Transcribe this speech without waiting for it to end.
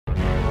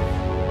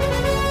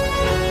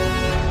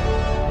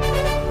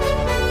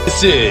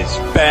This is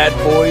Bad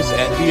Boys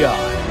and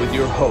Beyond with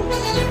your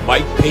hosts,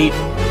 Mike Payton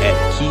and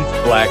Keith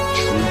Black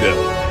Trudeau.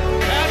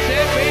 That's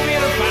it, baby,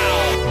 and a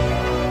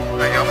foul.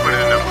 Hey, y'all put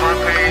it in the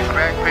front page,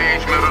 back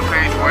page, middle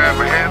page,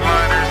 wherever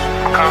headliners,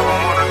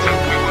 column 1 or 2,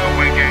 we will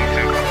win game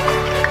 2.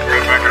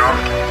 Let's back it off.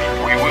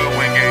 We will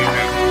win game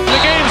 2. The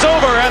game's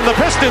over, and the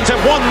Pistons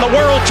have won the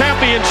World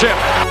Championship.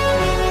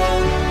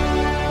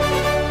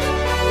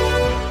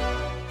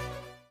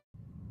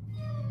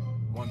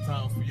 One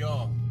time for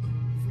y'all.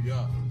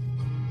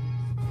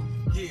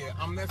 Yeah,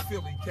 I'm that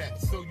Philly cat,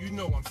 so you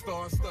know I'm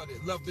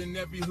star-studded. Loved in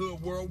every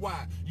hood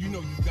worldwide, you know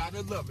you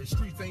gotta love it.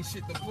 Streets ain't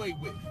shit to play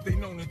with, they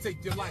known to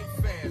take your life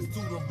fast.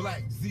 Tudor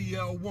Black,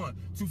 ZL1,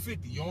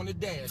 250 on the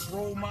dash.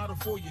 Role model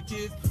for your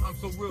kids, I'm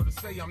so real to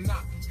say I'm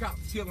not.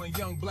 Cops killing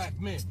young black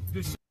men.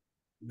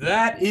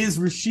 That is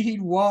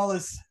Rasheed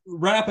Wallace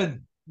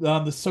rapping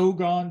on the So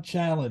Gone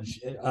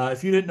Challenge.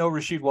 If you didn't know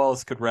Rasheed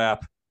Wallace could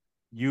rap,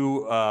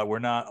 you were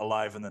not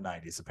alive in the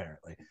 90s,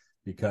 apparently,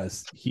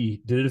 because he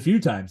did it a few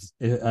times,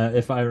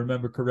 if I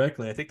remember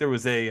correctly. I think there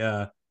was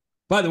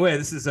by the way,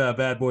 this is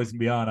Bad Boys and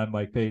Beyond. I'm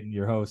Mike Payton,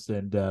 your host,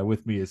 and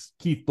with me is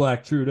Keith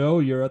Black Trudeau,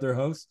 your other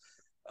host.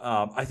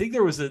 I think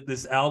there was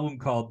this album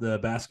called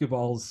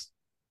Basketball's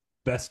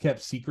Best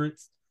Kept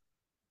Secrets,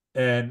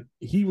 and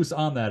he was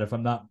on that, if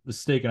I'm not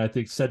mistaken. I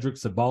think Cedric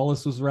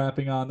Sabalas was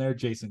rapping on there.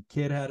 Jason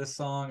Kidd had a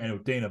song. I know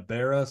Dana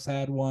Barros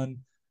had one.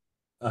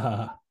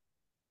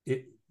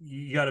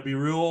 You got to be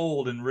real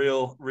old and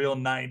real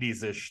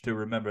 90s-ish to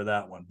remember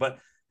that one. But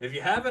if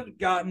you haven't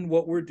gotten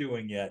what we're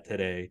doing yet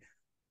today,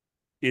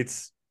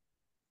 it's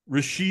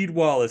Rasheed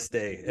Wallace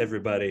Day,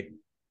 everybody.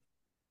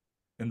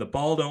 And the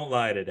ball don't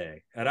lie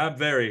today. And I'm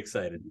very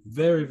excited,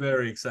 very,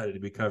 very excited to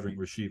be covering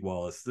Rasheed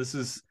Wallace. This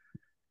is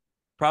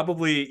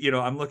probably,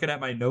 I'm looking at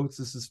my notes.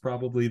 This is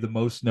probably the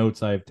most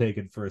notes I've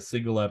taken for a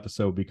single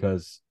episode,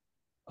 because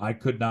I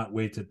could not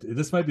wait to.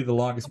 This might be the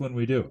longest one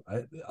we do.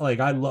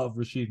 I love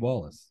Rasheed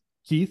Wallace.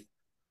 Keith,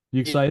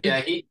 you excited?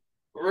 Yeah,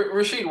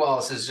 Rasheed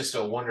Wallace is just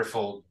a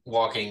wonderful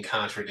walking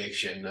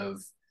contradiction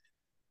of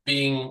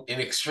being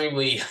an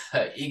extremely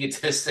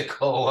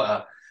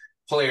egotistical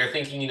player,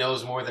 thinking he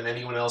knows more than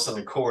anyone else on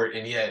the court,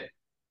 and yet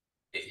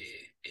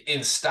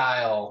in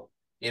style,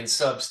 in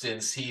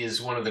substance, he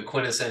is one of the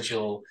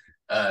quintessential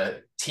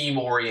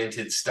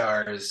team-oriented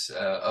stars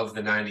of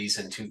the 90s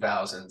and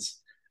 2000s.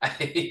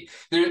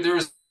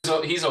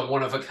 He's a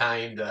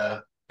one-of-a-kind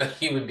a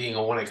human being,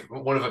 a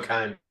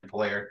one-of-a-kind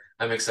player.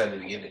 I'm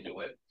excited to get into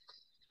it.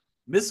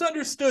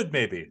 Misunderstood,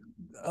 maybe.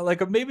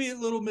 Maybe a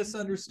little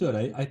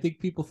misunderstood. I think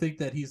people think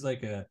that he's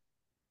like a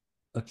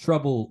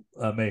trouble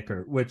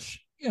maker,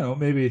 which,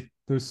 maybe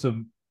there's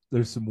some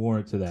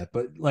warrant to that.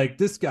 But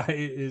this guy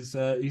is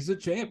he's a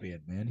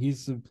champion, man.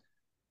 He's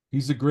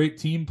a great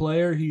team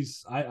player.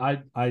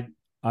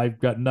 I've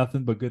got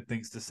nothing but good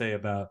things to say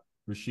about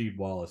Rasheed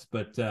Wallace.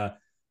 But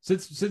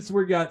since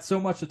we got so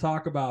much to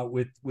talk about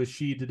with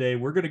Sheed today,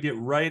 we're going to get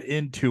right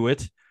into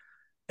it.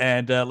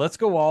 And let's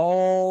go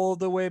all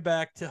the way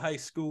back to high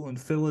school in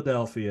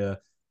Philadelphia,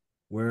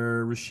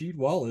 where Rasheed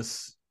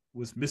Wallace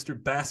was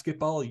Mr.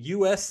 Basketball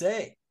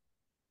USA.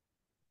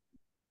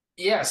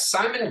 Yeah,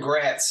 Simon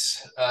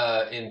Gratz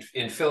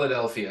in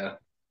Philadelphia.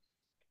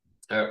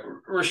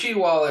 Rasheed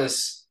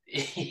Wallace,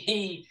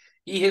 he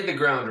hit the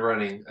ground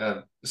running.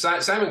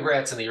 Simon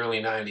Gratz in the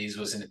early 90s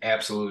was an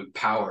absolute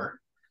power.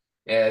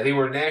 They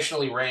were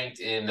nationally ranked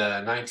in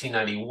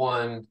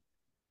 1991.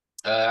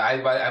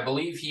 I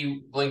believe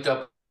he linked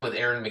up with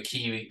Aaron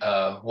McKee.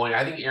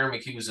 I think Aaron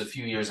McKee was a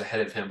few years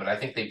ahead of him, but I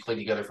think they played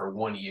together for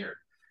 1 year.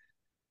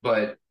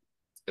 But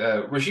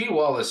Rasheed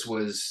Wallace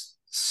was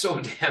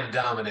so damn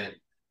dominant.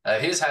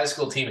 His high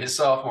school team, his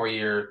sophomore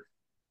year,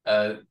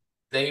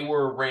 they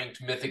were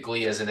ranked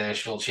mythically as a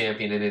national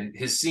champion. And in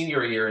his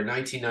senior year in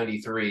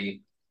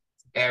 1993,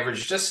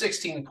 averaged just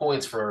 16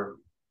 points for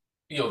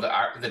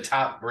the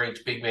top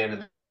ranked big man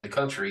in the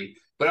country,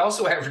 but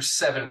also averaged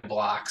 7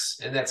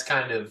 blocks. And that's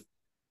kind of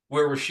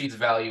where Rasheed's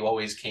value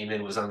always came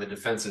in, was on the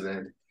defensive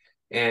end.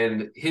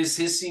 And his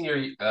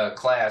senior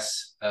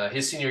class,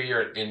 his senior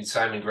year in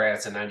Simon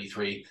Gratz in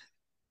 93,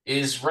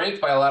 is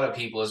ranked by a lot of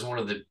people as one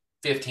of the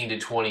 15 to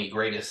 20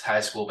 greatest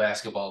high school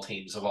basketball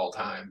teams of all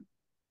time.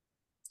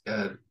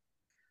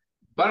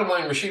 Bottom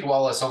line, Rasheed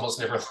Wallace almost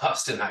never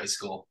lost in high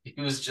school.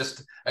 He was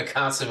just a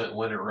consummate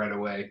winner right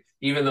away.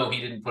 Even though he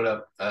didn't put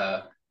up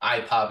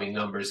eye-popping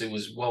numbers, it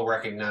was well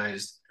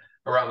recognized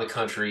around the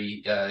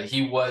country.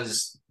 He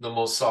was the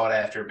most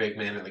sought-after big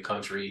man in the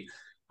country,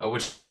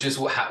 which is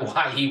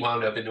why he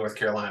wound up in North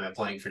Carolina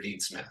playing for Dean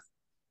Smith.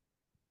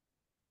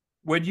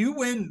 When you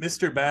win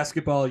Mr.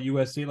 Basketball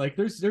USA,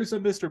 there's a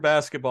Mr.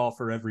 Basketball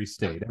for every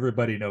state.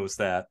 Everybody knows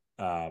that.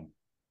 But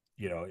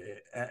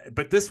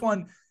this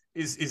one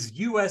is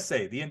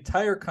USA, the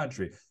entire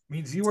country. It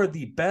means you are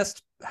the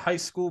best high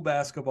school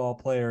basketball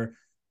player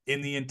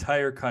in the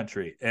entire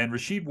country. And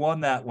Rasheed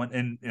won that one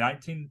in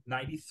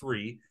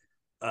 1993.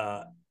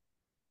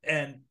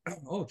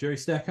 Jerry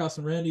Stackhouse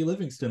and Randy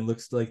Livingston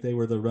looks like they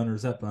were the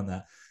runners up on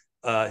that.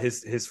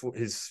 His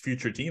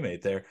future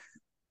teammate there.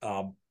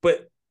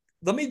 But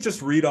let me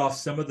just read off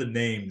some of the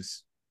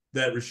names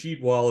that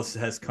Rasheed Wallace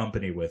has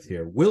company with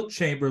here. Wilt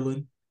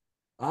Chamberlain,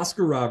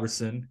 Oscar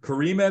Robertson,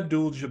 Kareem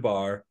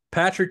Abdul-Jabbar,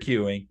 Patrick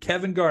Ewing,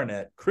 Kevin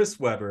Garnett, Chris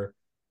Webber,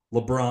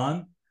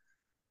 LeBron,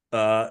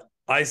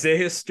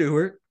 Isaiah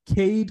Stewart,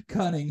 Cade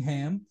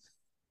Cunningham,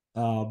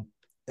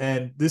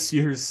 and this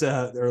year's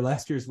or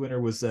last year's winner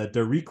was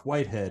Dariq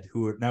Whitehead,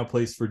 who now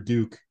plays for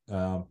Duke.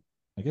 I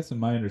guess in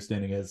my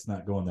understanding, it's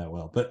not going that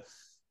well, but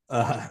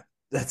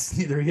that's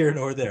neither here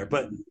nor there.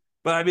 But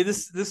I mean,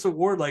 this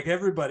award, like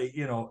everybody,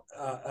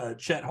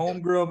 Chet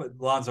Holmgren,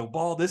 Lonzo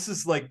Ball, this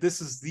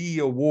is the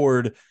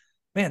award.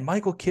 Man,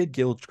 Michael Kidd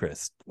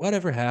Gilchrist.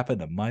 Whatever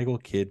happened to Michael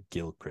Kidd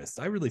Gilchrist?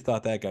 I really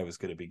thought that guy was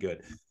going to be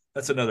good.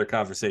 That's another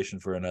conversation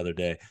for another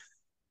day.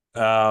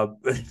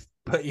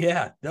 But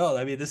yeah, no,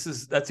 I mean,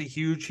 that's a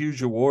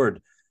huge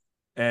award.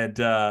 And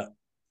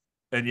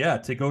yeah,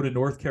 to go to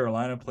North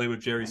Carolina and play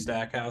with Jerry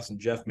Stackhouse and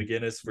Jeff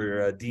McGinnis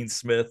for Dean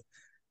Smith,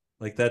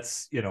 like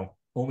that's,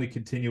 only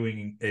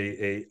continuing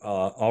a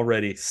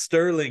already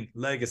sterling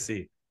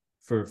legacy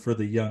for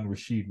the young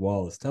Rasheed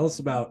Wallace. Tell us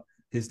about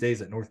his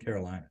days at North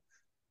Carolina.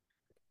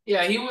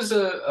 Yeah, he was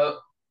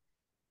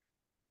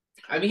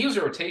he was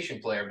a rotation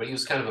player, but he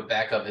was kind of a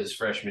backup his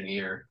freshman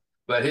year.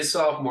 But his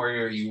sophomore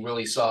year, you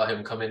really saw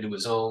him come into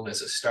his own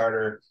as a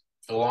starter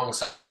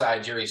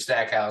alongside Jerry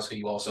Stackhouse, who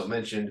you also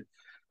mentioned.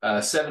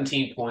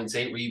 17 points,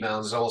 8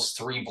 rebounds, almost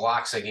 3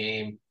 blocks a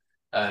game.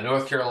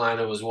 North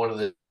Carolina was one of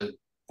the 4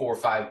 or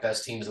 5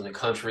 best teams in the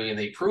country, and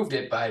they proved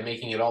it by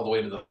making it all the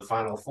way to the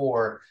Final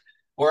Four,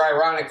 where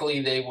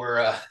ironically they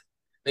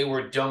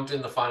were dumped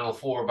in the Final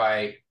Four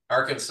by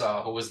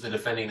Arkansas, who was the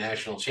defending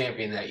national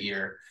champion that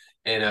year,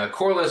 and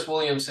Corliss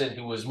Williamson,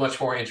 who was much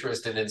more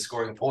interested in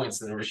scoring points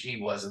than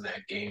Rasheed was in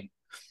that game.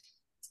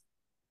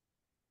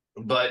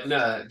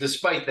 But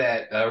despite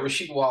that,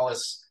 Rasheed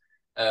Wallace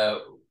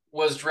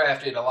was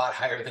drafted a lot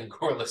higher than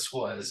Corliss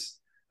was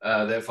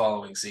that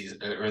following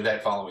season or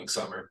that following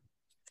summer.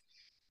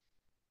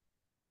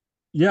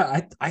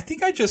 Yeah, I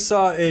think I just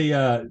saw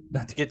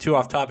not to get too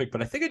off topic,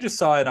 but I think I just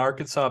saw an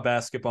Arkansas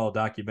basketball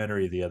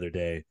documentary the other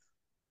day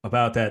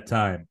about that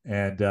time.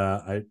 And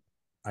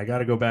I got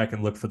to go back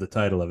and look for the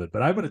title of it,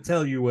 but I'm going to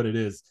tell you what it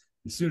is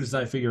as soon as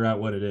I figure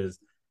out what it is.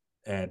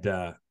 And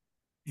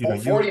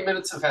 40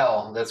 Minutes of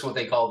Hell. That's what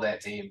they called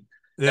that team.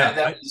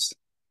 Yeah,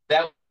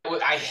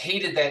 I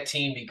hated that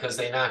team because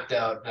they knocked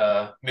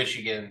out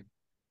Michigan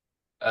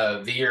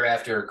the year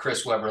after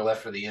Chris Webber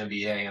left for the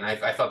NBA, and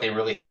I thought they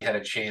really had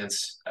a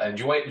chance.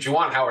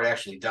 Juwan Howard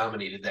actually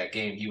dominated that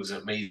game. He was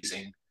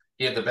amazing.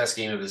 He had the best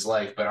game of his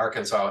life, but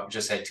Arkansas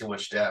just had too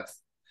much depth.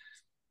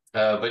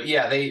 But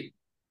yeah,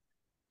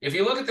 if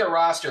you look at their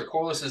roster,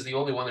 Corliss is the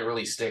only one that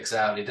really sticks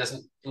out. It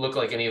doesn't look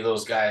like any of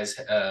those guys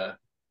had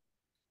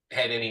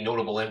any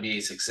notable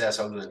NBA success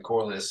other than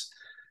Corliss.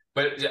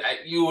 But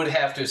you would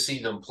have to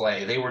see them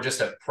play. They were just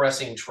a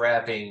pressing,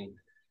 trapping.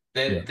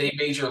 They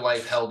made your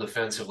life hell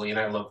defensively, and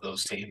I love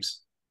those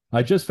teams.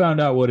 I just found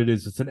out what it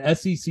is. It's an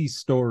SEC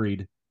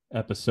storied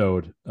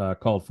episode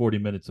called 40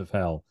 Minutes of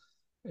Hell.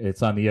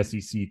 It's on the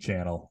SEC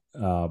channel.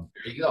 There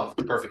you go.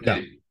 Perfect.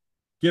 Yeah.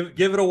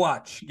 Give it a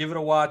watch. Give it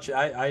a watch.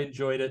 I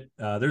enjoyed it.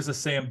 There's a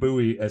Sam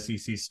Bowie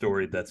SEC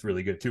story that's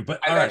really good too. But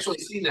I've actually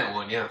seen that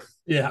one. Yeah.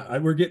 Yeah,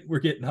 we're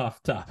getting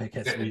off topic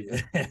as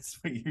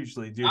we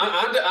usually do.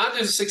 On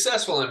to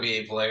successful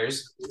NBA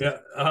players. Yeah.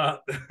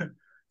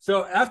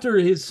 So after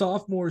his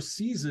sophomore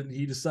season,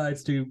 he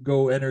decides to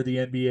go enter the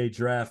NBA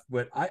draft.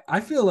 But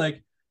I feel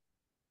like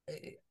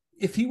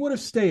if he would have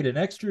stayed an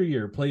extra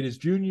year, played his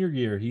junior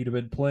year, he'd have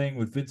been playing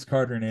with Vince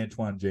Carter and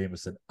Antoine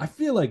Jameson. I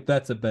feel like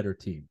that's a better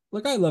team.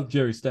 Look, I love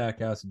Jerry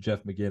Stackhouse and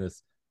Jeff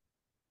McGinnis,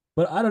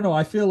 but I don't know.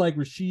 I feel like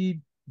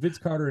Rasheed, Vince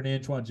Carter, and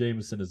Antoine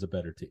Jameson is a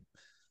better team.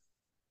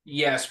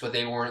 Yes, but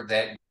they weren't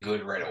that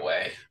good right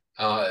away.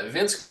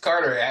 Vince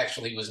Carter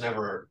actually was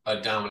never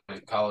a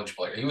dominant college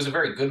player. He was a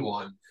very good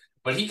one,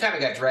 but he kind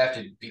of got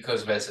drafted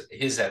because of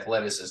his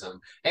athleticism.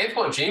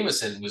 Antoine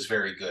Jameson was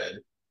very good,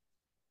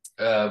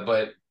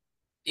 but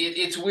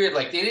it's weird.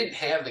 Like, they didn't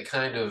have the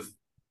kind of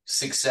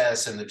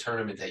success in the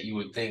tournament that you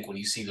would think when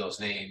you see those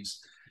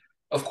names.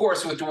 Of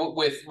course, with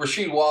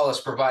Rasheed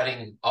Wallace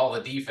providing all the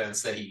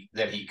defense that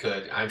he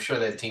could, I'm sure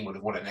that team would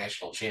have won a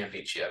national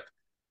championship.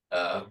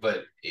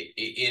 But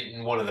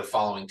in one of the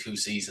following 2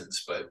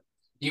 seasons. But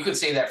you could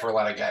say that for a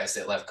lot of guys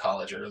that left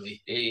college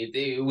early.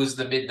 It was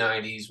the mid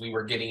 '90s. We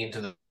were getting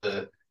into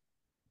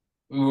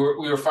we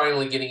were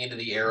finally getting into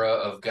the era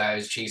of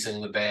guys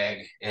chasing the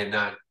bag and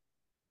not,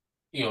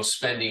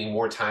 spending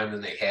more time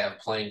than they have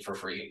playing for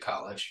free in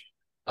college.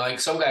 Like,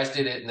 some guys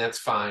did it, and that's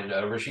fine.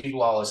 Rasheed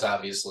Wallace,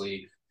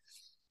 obviously,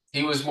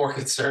 he was more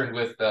concerned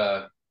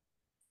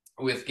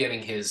with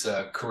getting his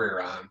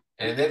career on,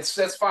 and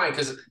that's fine,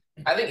 because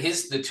I think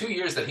the 2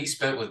 years that he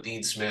spent with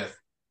Dean Smith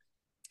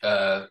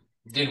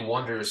did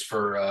wonders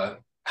for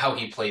how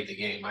he played the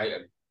game.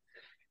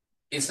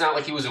 It's not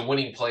like he was a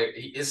winning player.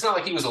 It's not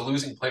like he was a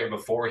losing player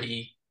before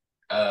he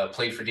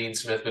played for Dean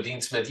Smith. But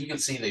Dean Smith, you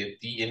could see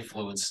the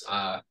influence,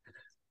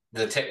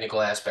 the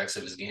technical aspects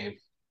of his game.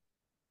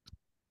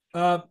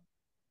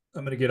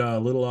 I'm going to get a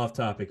little off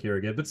topic here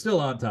again, but still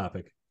on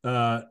topic.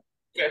 Yeah.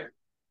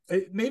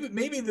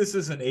 Maybe this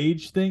is an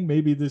age thing.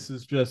 Maybe this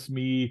is just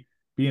me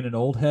being an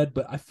old head,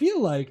 but I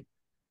feel like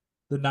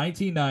the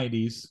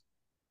 1990s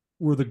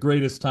were the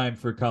greatest time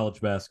for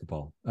college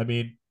basketball. I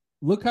mean,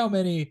 look how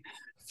many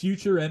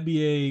future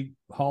NBA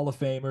Hall of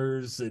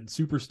Famers and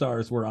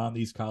superstars were on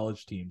these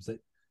college teams.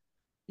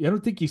 I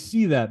don't think you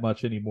see that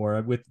much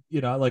anymore. With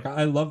like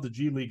I love the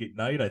G League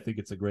Ignite. I think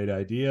it's a great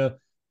idea.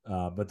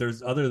 But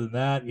there's other than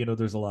that,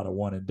 there's a lot of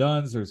one and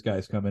dones. There's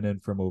guys coming in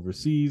from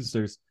overseas.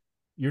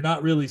 You're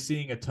not really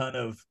seeing a ton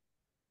of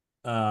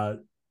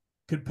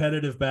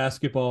competitive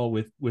basketball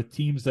with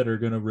teams that are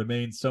going to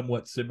remain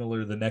somewhat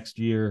similar the next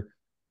year,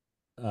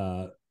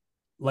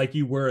 like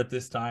you were at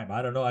this time.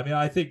 I don't know. I mean,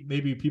 I think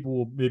maybe people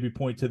will maybe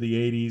point to the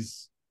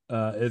 '80s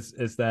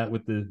as that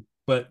with the,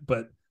 but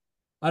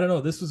I don't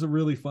know. This was a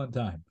really fun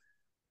time.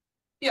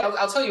 Yeah,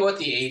 I'll tell you what,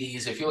 the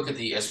 80s, if you look at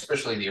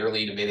especially the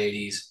early to mid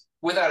 80s,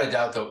 without a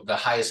doubt, the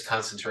highest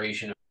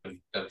concentration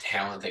of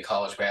talent that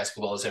college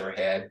basketball has ever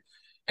had.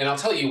 And I'll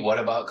tell you what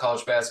about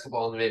college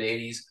basketball in the mid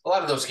 80s, a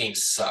lot of those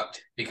games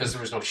sucked because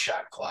there was no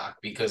shot clock,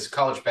 because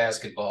college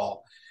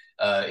basketball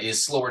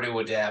is slower to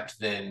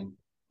adapt than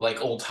like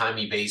old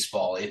timey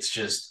baseball. It's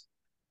just,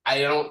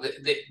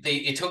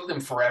 it took them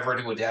forever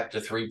to adapt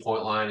to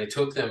 3-point line. It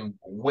took them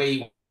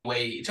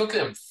it took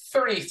them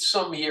 30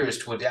 some years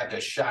to adapt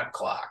a shot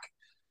clock.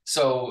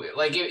 So,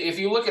 like, if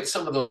you look at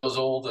some of those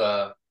old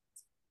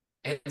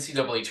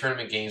NCAA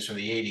tournament games from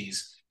the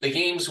 80s, the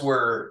games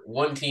where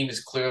one team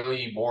is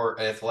clearly more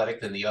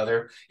athletic than the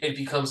other, it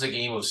becomes a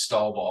game of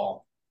stall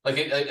ball. Like,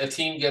 a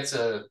team gets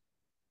a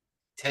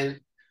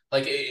 10,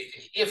 like,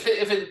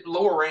 if a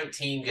lower ranked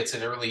team gets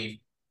an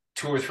early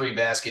 2 or 3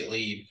 basket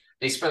lead,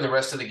 they spend the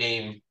rest of the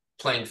game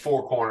playing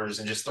 4 corners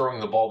and just throwing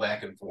the ball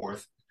back and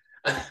forth.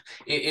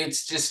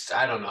 It's just,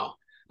 I don't know.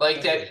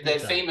 Like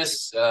that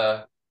famous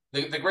the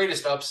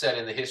greatest upset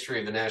in the history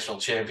of the national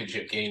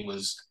championship game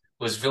was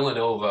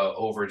Villanova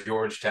over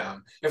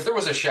Georgetown. If there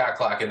was a shot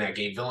clock in that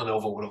game,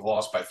 Villanova would have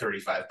lost by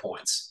 35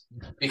 points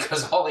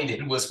because all they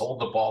did was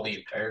hold the ball the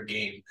entire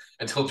game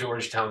until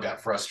Georgetown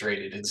got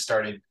frustrated and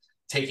started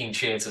taking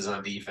chances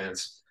on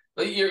defense.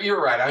 But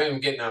you're right. I am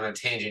getting on a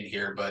tangent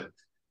here, but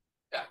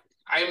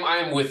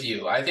I'm with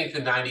you. I think the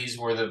 90s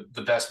were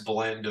the best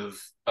blend of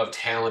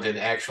talent and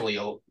actually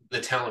the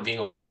talent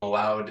being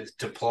allowed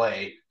to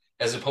play,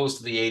 as opposed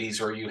to the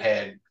 80s where you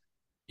had,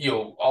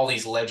 all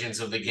these legends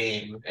of the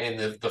game, and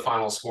the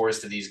final scores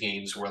to these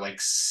games were like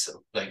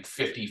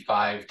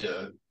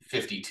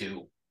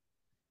 55-52.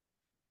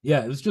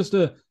 Yeah, it was just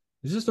a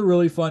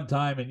really fun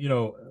time. And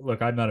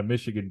look, I'm not a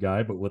Michigan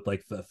guy, but with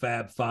like the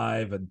Fab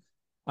Five, and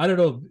I don't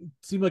know, it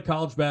seemed like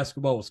college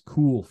basketball was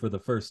cool for the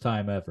first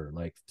time ever,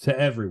 like to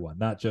everyone,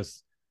 not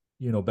just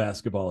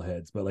basketball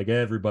heads, but like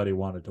everybody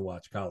wanted to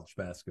watch college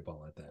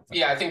basketball at that time.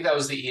 Yeah, I think that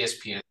was the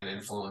ESPN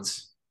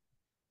influence.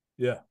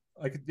 Yeah,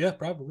 yeah,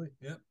 probably.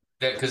 Yeah.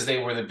 Because they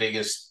were the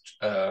biggest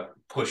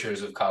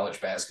pushers of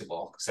college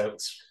basketball, because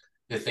that's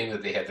the thing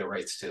that they had the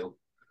rights to.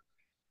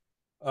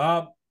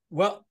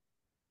 Well,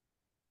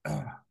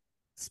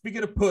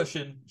 speaking of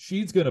pushing,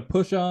 Sheed's going to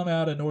push on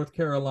out of North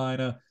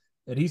Carolina,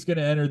 and he's going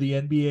to enter the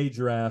NBA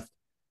draft.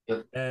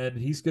 Yep. And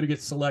he's going to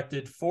get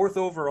selected 4th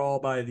overall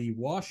by the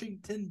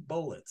Washington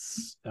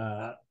Bullets,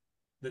 the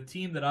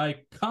team that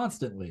I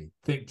constantly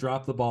think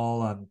dropped the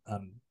ball on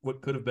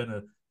what could have been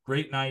a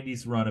great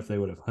 90s run if they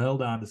would have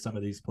held on to some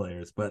of these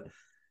players. But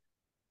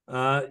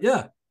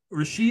yeah,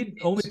 Rasheed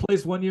only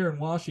plays 1 year in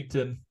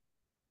Washington,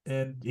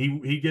 and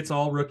he gets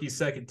all rookie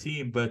second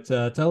team. But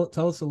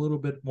tell us a little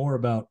bit more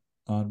about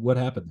on what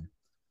happened there.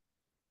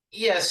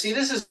 Yeah, see,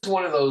 this is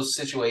one of those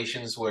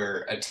situations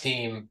where a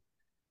team.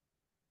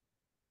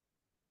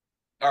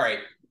 All right,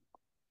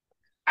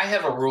 I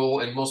have a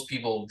rule, and most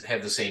people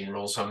have the same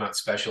rule, so I'm not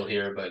special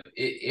here. But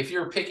if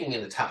you're picking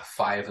in the top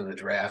 5 in the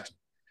draft,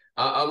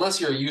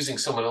 unless you're using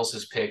someone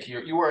else's pick,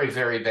 you are a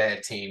very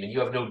bad team, and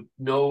you have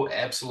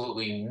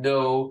absolutely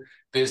no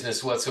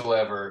business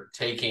whatsoever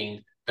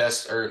drafting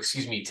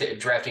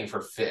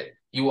for fit.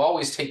 You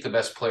always take the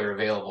best player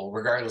available,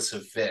 regardless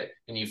of fit,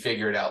 and you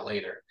figure it out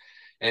later.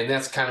 And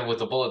that's kind of what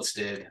the Bullets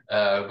did.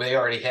 They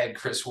already had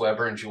Chris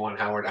Webber and Juwan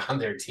Howard on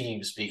their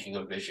team, speaking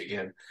of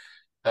Michigan.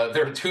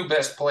 Their 2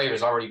 best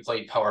players already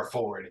played power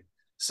forward.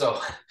 So,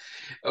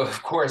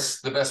 of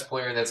course, the best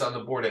player that's on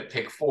the board at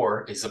pick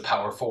 4 is a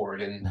power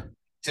forward. And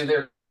to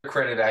their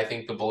credit, I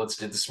think the Bullets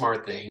did the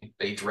smart thing.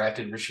 They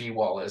drafted Rasheed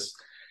Wallace.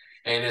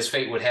 And as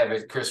fate would have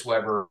it, Chris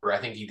Webber, I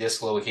think he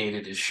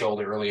dislocated his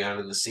shoulder early on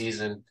in the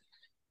season,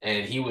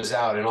 and he was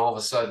out. And all of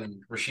a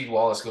sudden, Rasheed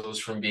Wallace goes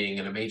from being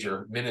in a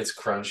major minutes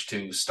crunch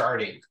to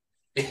starting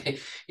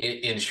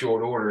in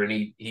short order.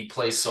 And he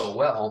plays so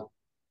well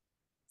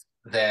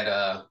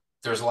that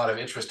there's a lot of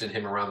interest in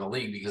him around the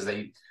league, because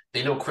they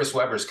know Chris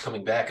Webber's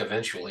coming back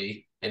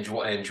eventually, and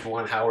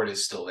Juwan Howard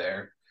is still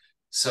there.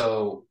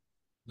 So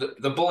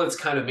the Bullets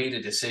kind of made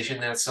a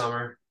decision that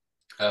summer.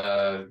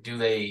 Do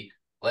they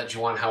let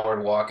Juwan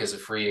Howard walk as a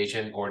free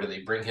agent, or do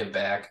they bring him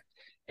back?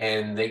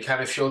 And they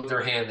kind of showed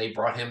their hand. They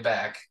brought him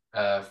back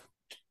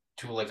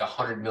to like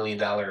 $100 million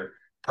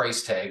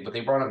price tag, but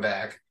they brought him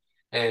back.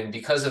 And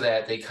because of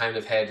that, they kind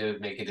of had to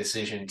make a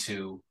decision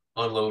to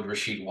unload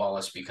Rasheed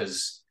Wallace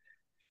because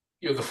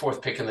the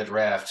fourth pick in the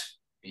draft,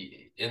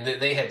 and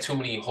they had too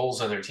many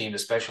holes on their team,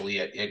 especially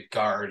at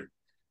guard.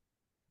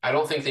 I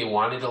don't think they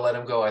wanted to let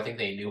him go. I think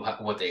they knew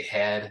what they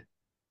had.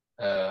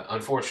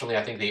 Unfortunately,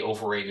 I think they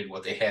overrated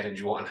what they had in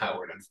Juwan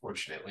Howard,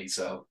 unfortunately.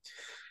 So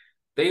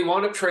they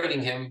wound up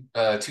trading him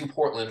to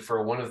Portland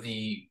for one of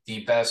the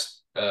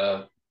best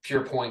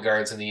pure point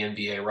guards in the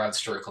NBA, Rod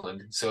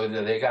Strickland. So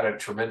they got a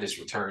tremendous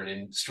return,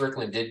 and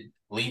Strickland did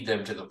lead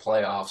them to the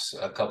playoffs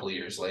a couple of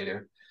years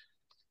later.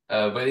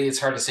 But it's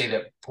hard to say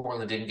that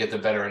Portland didn't get the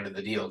better end of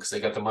the deal because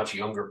they got the much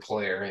younger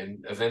player,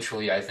 and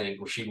eventually I think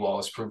Rasheed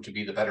Wallace proved to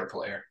be the better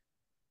player.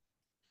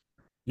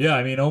 Yeah,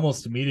 I mean,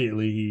 almost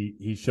immediately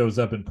he shows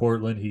up in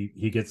Portland.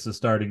 He gets the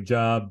starting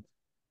job.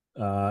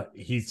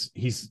 He's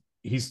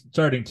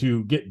starting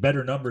to get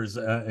better numbers.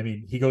 I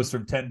mean, he goes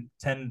from 10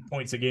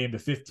 points a game to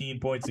 15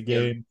 points a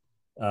game.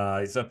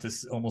 He's up to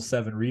almost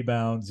 7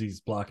 rebounds. He's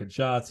blocking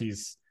shots.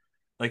 He's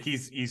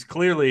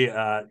clearly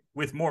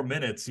with more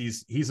minutes.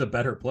 He's a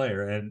better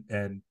player.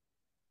 And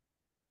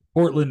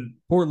Portland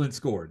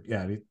scored.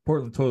 Yeah, I mean,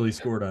 Portland totally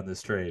scored on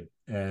this trade.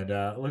 And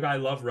look, I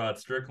love Rod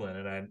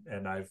Strickland,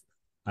 and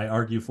I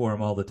argue for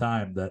him all the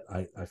time that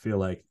I feel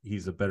like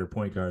he's a better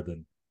point guard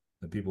than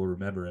people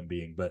remember him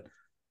being. But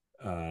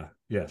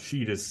yeah,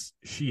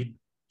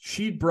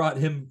 Sheed brought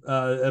him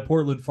at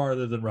Portland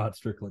farther than Rod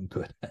Strickland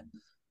could.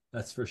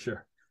 That's for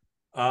sure.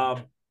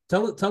 Tell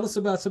us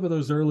about some of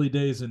those early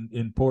days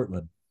in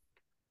Portland.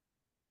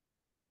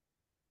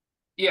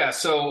 Yeah,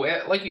 so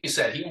like you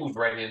said, he moved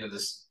right into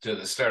to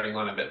the starting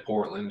lineup at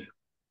Portland.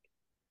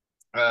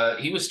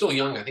 He was still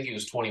young. I think he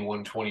was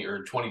 21, 20,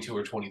 or 22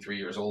 or 23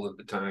 years old at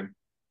the time.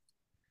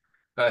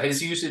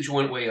 His usage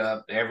went way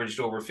up, averaged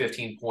over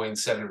 15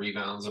 points, 7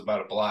 rebounds,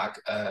 about a block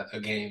a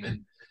game.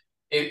 And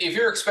if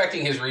you're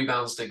expecting his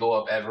rebounds to go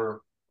up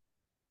ever,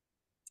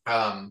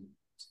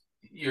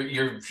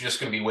 you're just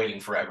going to be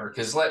waiting forever.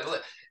 Because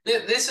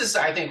this is,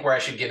 I think, where I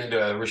should get into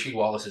Rasheed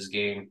Wallace's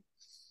game.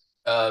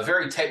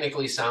 Very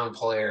technically sound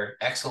player,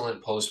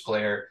 excellent post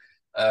player,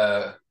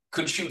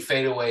 could shoot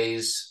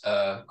fadeaways,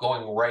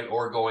 going right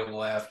or going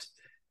left,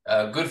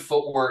 good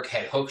footwork,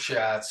 had hook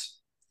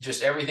shots,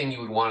 just everything you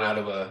would want out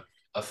of a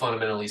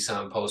fundamentally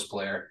sound post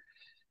player.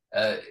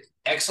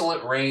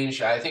 Excellent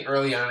range. I think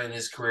early on in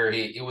his career,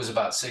 it was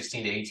about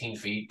 16 to 18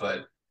 feet,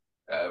 but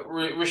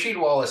Rasheed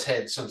Wallace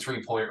had some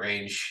three-point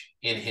range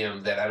in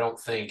him that I don't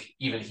think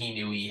even he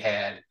knew he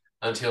had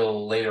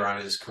until later on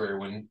in his career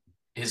when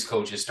his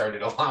coaches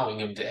started allowing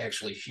him to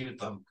actually shoot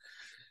them.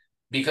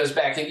 Because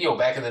back in the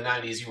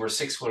 90s, you were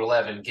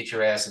 6'11", get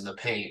your ass in the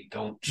paint.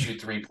 Don't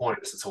shoot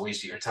 3-pointers. It's a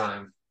waste of your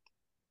time.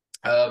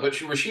 But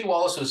Rasheed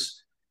Wallace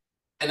was,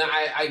 and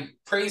I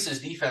praise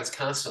his defense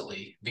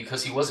constantly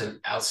because he was an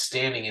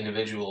outstanding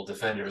individual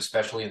defender,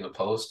 especially in the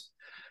post.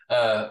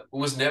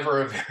 Was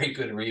never a very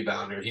good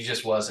rebounder. He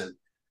just wasn't.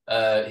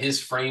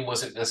 His frame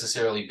wasn't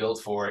necessarily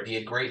built for it. He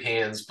had great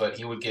hands, but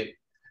he would get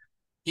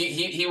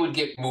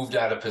moved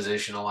out of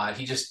position a lot.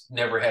 He just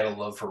never had a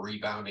love for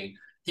rebounding.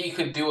 He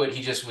could do it.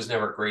 He just was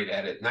never great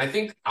at it. And I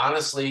think,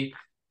 honestly,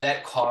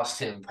 that cost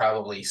him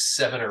probably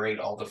 7 or 8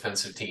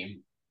 all-defensive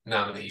team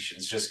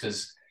nominations just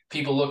because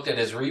people looked at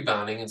his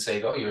rebounding and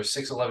said, oh, you're a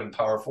 6'11"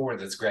 power forward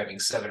that's grabbing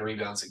 7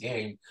 rebounds a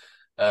game.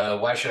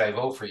 Why should I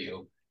vote for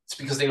you? It's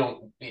because they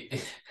don't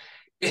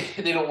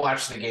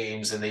watch the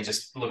games and they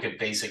just look at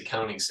basic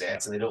counting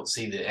stats and they don't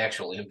see the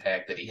actual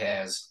impact that he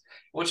has,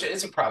 which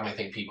is a problem I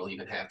think people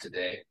even have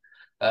today.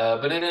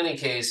 But in any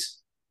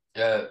case,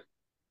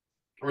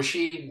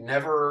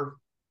 Rasheed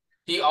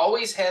he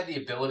always had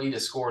the ability to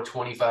score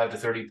 25 to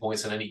 30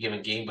 points in any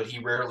given game, but he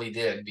rarely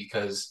did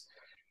because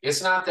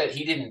it's not that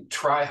he didn't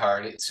try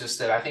hard. It's just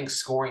that I think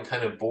scoring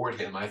kind of bored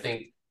him. I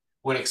think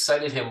what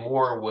excited him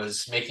more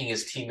was making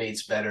his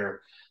teammates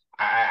better.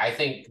 I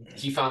think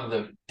he found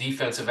the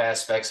defensive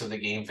aspects of the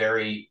game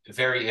very,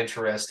 very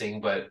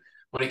interesting, but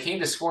when it came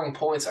to scoring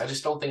points, I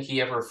just don't think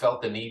he ever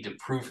felt the need to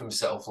prove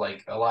himself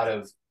like a lot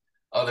of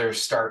other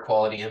star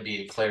quality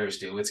NBA players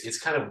do. It's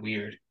kind of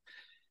weird.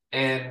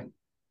 And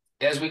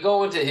as we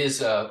go into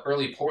his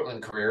early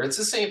Portland career, it's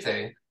the same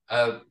thing.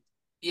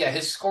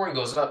 His scoring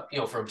goes up,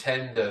 from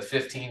 10 to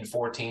 15,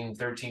 14,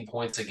 13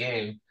 points a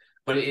game,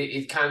 but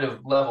it kind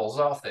of levels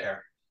off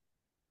there.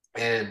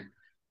 And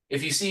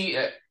if you see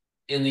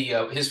in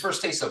his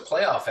first taste of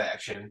playoff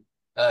action,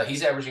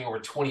 he's averaging over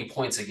 20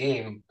 points a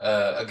game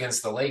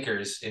against the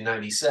Lakers in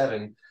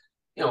 97.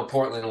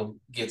 Portland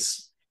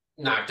gets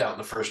knocked out in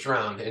the first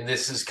round. And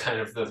this is kind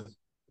of the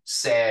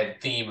sad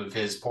theme of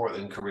his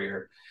Portland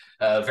career.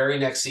 Very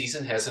next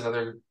season has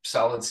another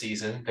solid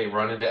season. They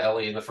run into LA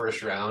in the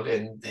first round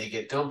and they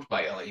get dumped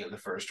by LA in the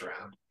first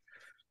round.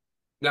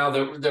 Now,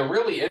 the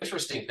really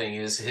interesting thing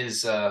is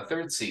his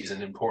third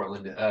season in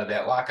Portland,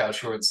 that lockout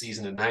short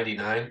season in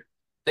 99,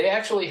 they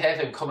actually have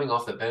him coming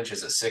off the bench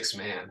as a 6th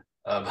man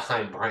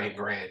behind Brian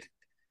Grant.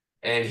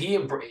 And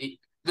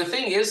the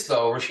thing is,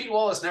 though, Rasheed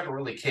Wallace never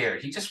really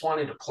cared. He just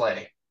wanted to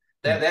play.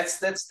 That's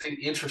the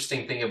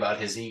interesting thing about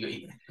his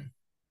ego.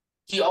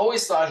 He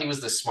always thought he was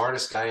the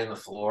smartest guy on the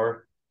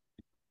floor,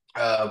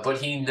 but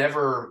he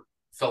never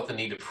felt the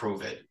need to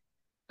prove it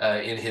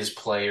in his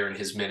play or in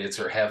his minutes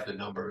or have the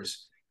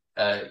numbers.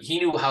 He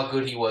knew how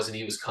good he was, and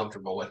he was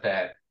comfortable with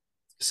that.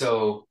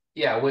 So,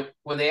 yeah,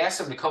 when they asked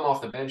him to come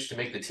off the bench to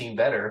make the team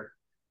better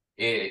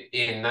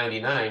in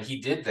 '99, he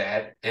did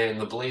that, and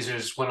the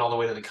Blazers went all the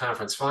way to the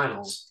conference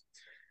finals.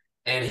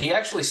 And he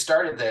actually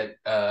started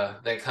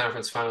that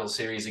conference finals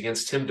series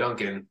against Tim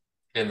Duncan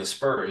and the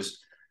Spurs.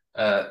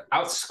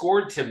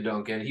 Outscored Tim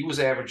Duncan. He was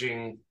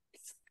averaging,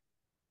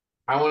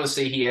 I want to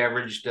say he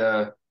averaged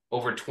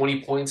over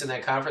 20 points in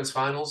that conference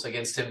finals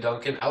against Tim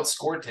Duncan.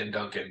 Outscored Tim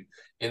Duncan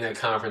in that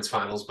conference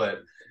finals, but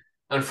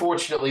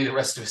unfortunately, the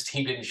rest of his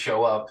team didn't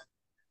show up.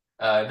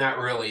 Not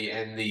really,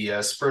 and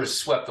the Spurs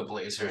swept the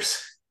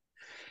Blazers.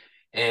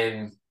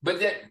 But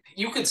that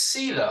you could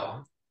see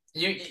though,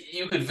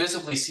 you could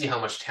visibly see how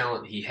much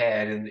talent he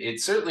had, and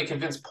it certainly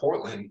convinced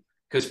Portland,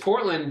 because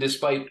Portland,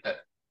 despite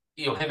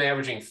him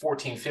averaging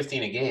 14,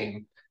 15 a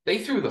game, they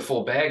threw the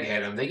full bag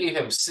at him. They gave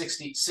him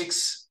 6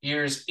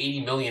 years,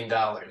 $80 million,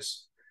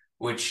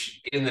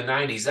 which in the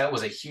 '90s that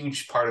was a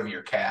huge part of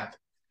your cap.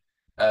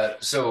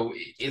 So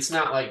it's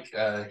not like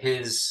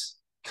his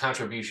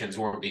contributions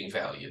weren't being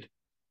valued.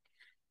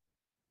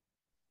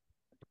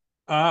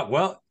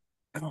 Well,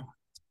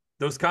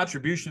 those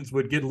contributions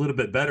would get a little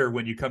bit better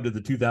when you come to the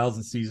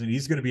 2000 season.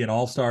 He's going to be an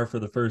all-star for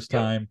the first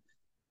time.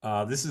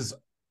 This is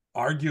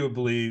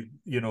arguably,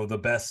 the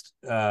best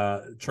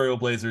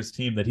Trailblazers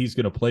team that he's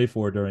going to play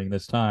for during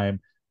this time.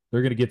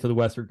 They're going to get to the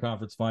Western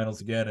Conference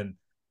Finals again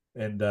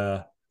and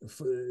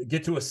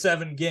get to a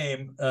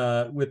 7-game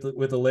with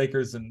the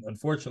Lakers, and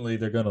unfortunately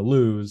they're going to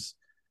lose.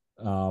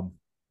 Tell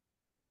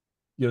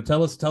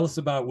us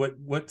about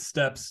what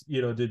steps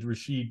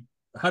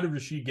how did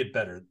Rasheed get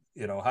better?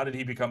 How did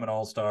he become an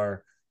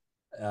all-star?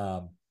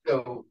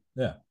 So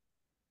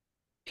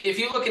if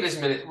you look at his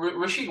minute,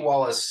 Rasheed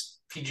Wallace,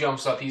 he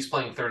jumps up, he's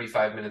playing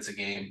 35 minutes a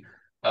game.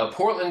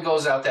 Portland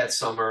goes out that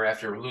summer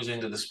after losing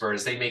to the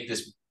Spurs. They make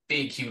this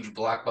big, huge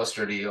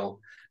blockbuster deal.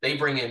 They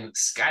bring in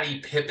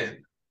Scottie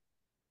Pippen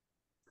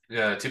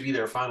to be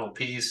their final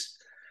piece.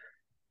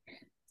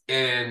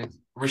 And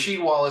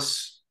Rasheed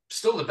Wallace,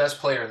 still the best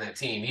player in that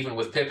team, even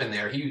with Pippen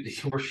there.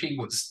 Rasheed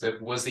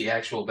was the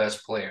actual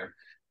best player.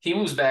 He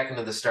moves back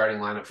into the starting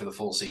lineup for the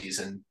full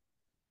season.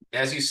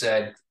 As you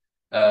said,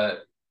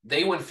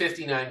 they won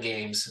 59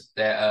 games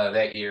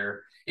that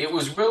year. It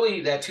was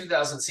really, that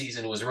 2000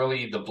 season was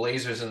really the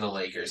Blazers and the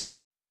Lakers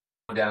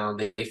down.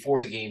 They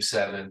forced Game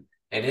 7,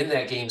 and in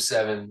that Game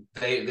 7,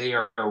 they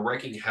are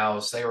wrecking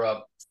house. They were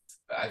up,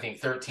 I think,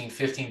 13,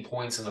 15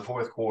 points in the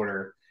fourth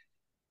quarter,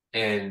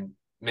 and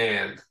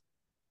man,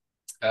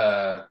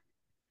 the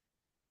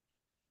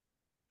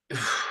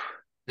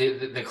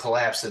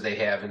collapse that they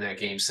have in that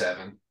Game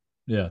 7.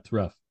 Yeah, it's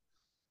rough.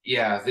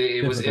 Yeah,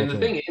 it was, and the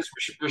thing is,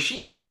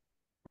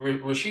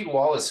 Rasheed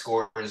Wallace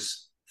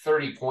scores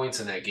 30 points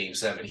in that Game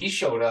 7. He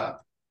showed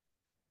up,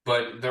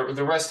 but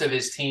the rest of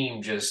his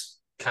team just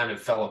kind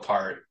of fell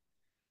apart.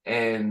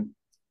 And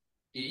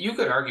you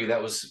could argue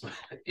that was,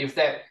 if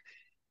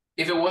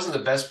it wasn't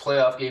the best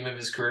playoff game of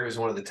his career, it was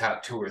one of the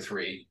top 2 or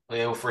 3.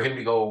 For him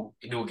to go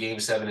into a Game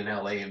 7 in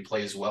LA and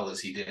play as well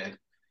as he did.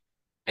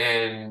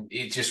 And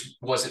it just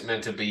wasn't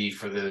meant to be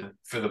for the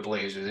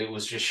Blazers. It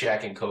was just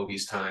Shaq and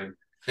Kobe's time.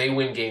 They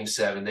win Game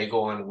 7. They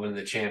go on to win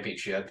the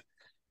championship.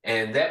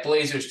 And that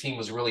Blazers team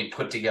was really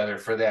put together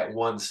for that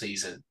one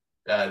season.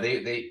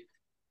 They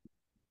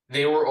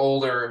were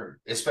older,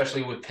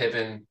 especially with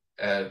Pippen.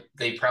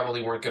 They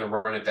probably weren't going to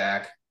run it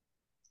back.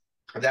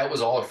 That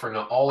was all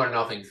or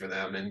nothing for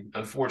them. And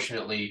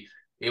unfortunately,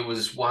 it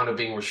was wound up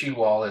being Rasheed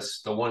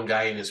Wallace, the one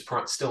guy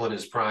still in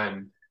his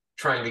prime,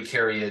 trying to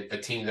carry a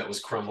team that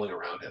was crumbling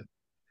around him.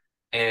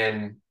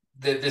 And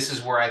this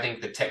is where I think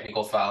the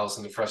technical fouls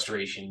and the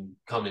frustration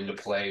come into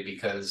play,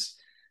 because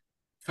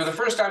for the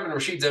first time in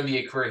Rasheed's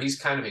NBA career, he's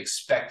kind of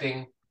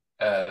expecting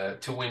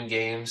to win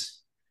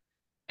games.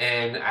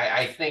 And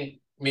I think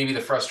maybe the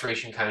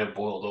frustration kind of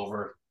boiled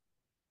over.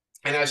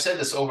 And I've said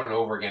this over and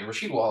over again,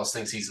 Rasheed Wallace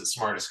thinks he's the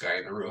smartest guy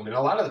in the room. And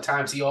a lot of the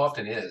times he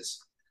often is.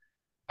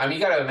 I mean,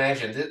 you got to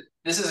imagine,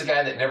 this is a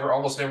guy that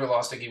almost never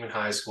lost a game in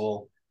high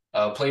school.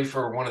 Played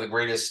for one of the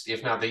greatest,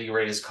 if not the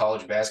greatest,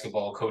 college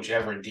basketball coach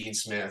ever in Dean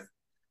Smith.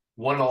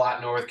 Won a lot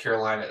in North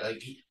Carolina.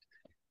 Like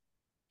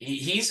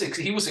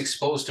he was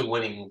exposed to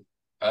winning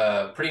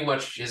pretty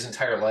much his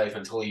entire life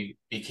until he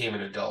became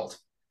an adult.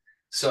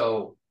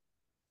 So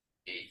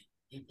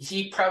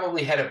he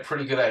probably had a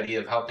pretty good idea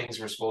of how things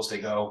were supposed to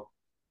go.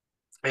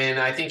 And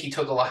I think he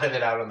took a lot of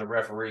it out on the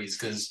referees,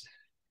 because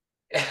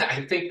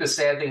I think the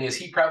sad thing is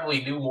he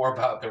probably knew more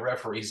about the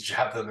referee's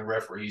job than the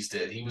referees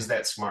did. He was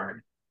that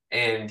smart.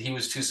 And he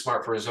was too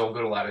smart for his own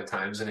good a lot of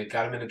times, and it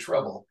got him into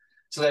trouble.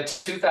 So that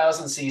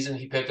 2000 season,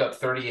 he picked up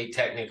 38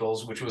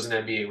 technicals, which was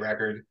an NBA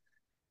record.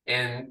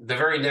 And the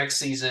very next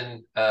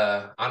season,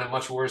 on a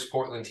much worse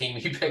Portland team,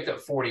 he picked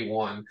up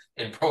 41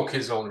 and broke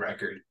his own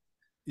record.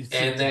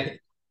 And then,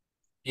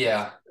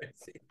 yeah.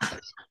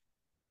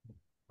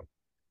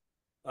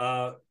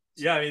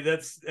 Yeah, I mean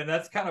that's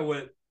kind of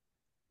what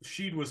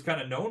Sheed was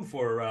kind of known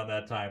for around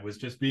that time, was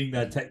just being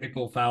that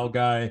technical foul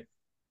guy.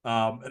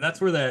 And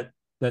that's where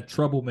that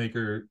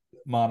troublemaker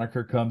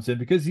moniker comes in,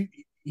 because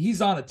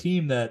he's on a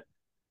team that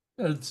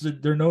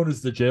they're known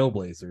as the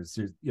Jailblazers.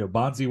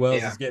 Bonzi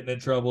Wells is getting in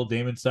trouble.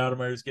 Damon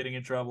Stoudemire is getting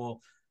in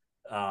trouble.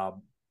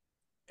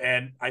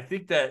 And I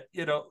think that,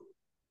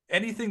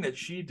 anything that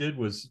she did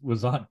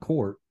was on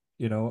court.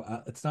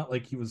 It's not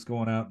like he was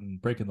going out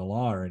and breaking the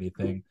law or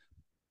anything.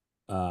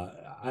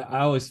 I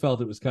always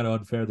felt it was kind of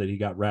unfair that he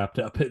got wrapped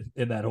up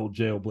in that whole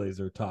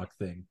Jailblazer talk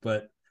thing.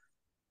 But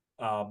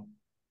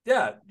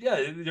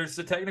there's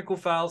the technical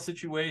foul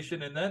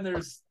situation, and then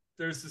there's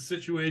the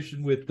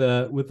situation with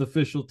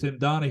official Tim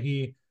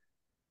Donaghy,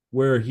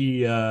 where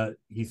he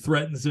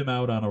threatens him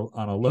out on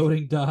a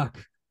loading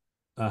dock.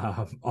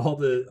 All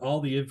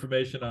the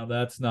information on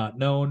that's not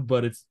known,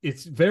 but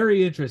it's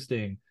very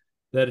interesting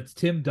that it's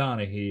Tim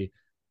Donaghy,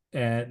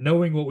 and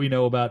knowing what we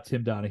know about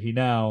Tim Donaghy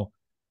now,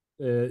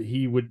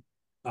 he would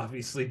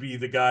obviously be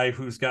the guy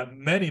who's got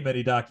many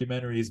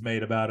documentaries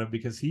made about him,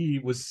 because he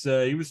was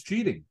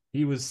cheating.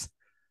 He was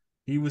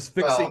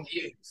fixing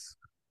games.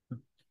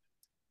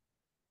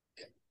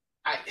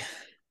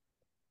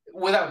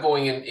 Without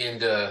going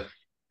into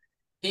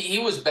he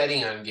was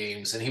betting on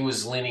games, and he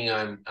was leaning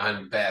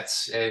on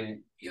bets,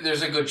 and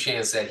there's a good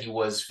chance that he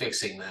was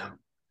fixing them.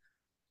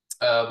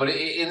 But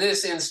in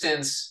this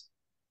instance,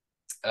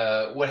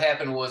 what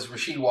happened was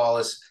Rasheed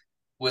Wallace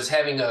was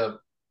having a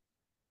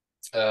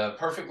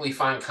perfectly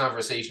fine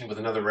conversation with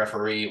another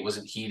referee. It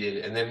wasn't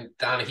heated, and then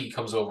Donaghy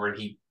comes over and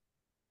he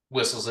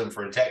whistles him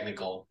for a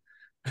technical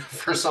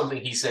for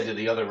something he said to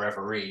the other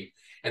referee,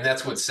 and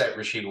that's what set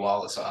Rasheed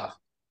Wallace off.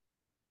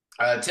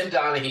 Tim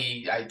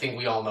Donaghy, I think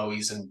we all know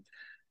he's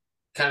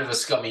kind of a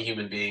scummy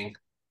human being.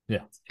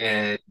 Yeah.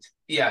 And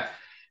yeah,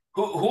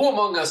 who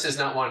among us has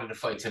not wanted to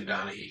fight Tim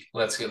Donaghy?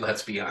 Let's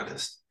be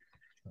honest.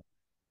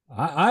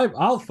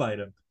 I'll fight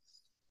him.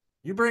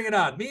 You bring it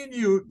on. Me and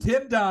you,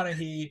 Tim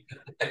Donaghy,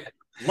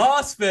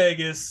 Las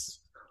Vegas,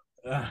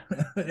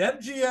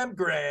 MGM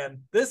Grand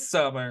this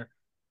summer.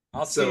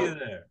 I'll see you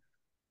there.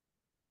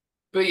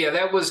 But yeah,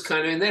 that was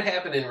and that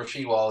happened in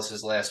Rasheed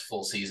Wallace's last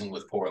full season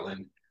with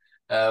Portland,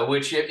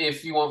 which,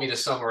 if you want me to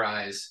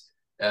summarize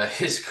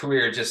his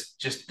career,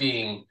 just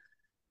being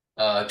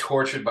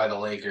tortured by the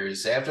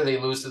Lakers. After they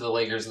lose to the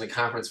Lakers in the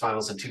conference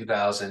finals in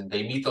 2000,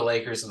 they meet the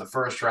Lakers in the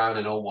first round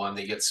in 2001.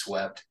 They get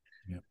swept.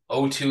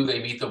 2002,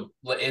 they meet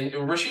and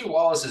Rasheed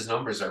Wallace's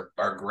numbers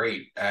are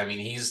great. I mean,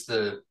 he's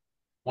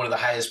one of the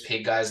highest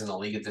paid guys in the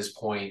league at this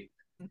point.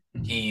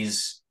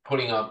 He's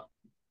putting up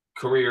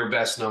career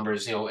best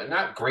numbers,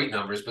 not great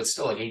numbers, but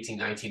still like 18,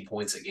 19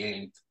 points a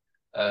game.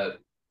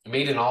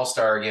 Made an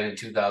all-star again in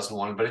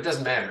 2001, but it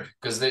doesn't matter,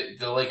 because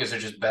the Lakers are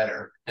just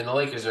better, and the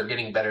Lakers are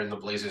getting better and the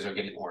Blazers are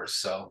getting worse.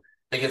 So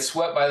they get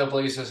swept by the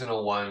Blazers in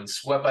 2001,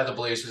 swept by the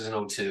Blazers in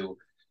 2002.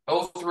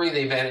 2003,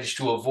 they managed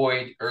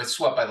to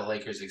swept by the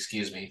Lakers,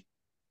 excuse me.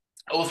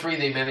 2003,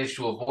 they managed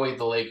to avoid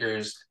the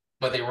Lakers,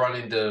 but they run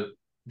into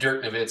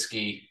Dirk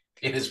Nowitzki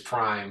in his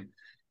prime,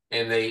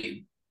 and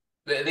they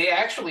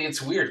actually,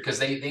 it's weird, because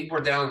they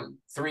were down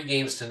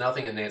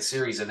 3-0 in that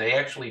series, and they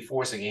actually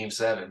force a Game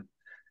 7,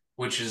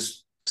 which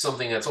is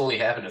something that's only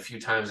happened a few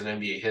times in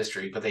NBA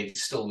history, but they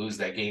still lose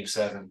that Game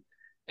 7.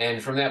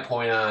 And from that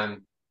point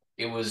on,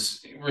 it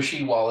was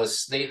Rasheed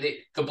Wallace.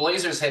 The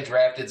Blazers had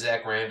drafted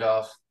Zach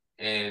Randolph,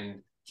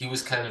 and he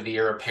was kind of the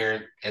heir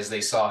apparent as they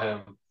saw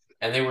him,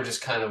 and they were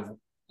just kind of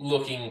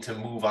looking to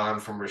move on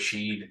from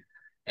Rasheed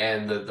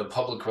and the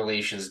public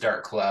relations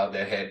dark cloud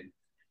that had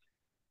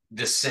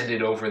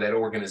descended over that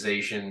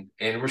organization.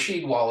 And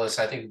Rasheed Wallace,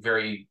 I think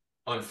very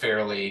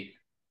unfairly,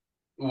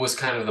 was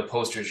kind of the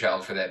poster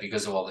child for that,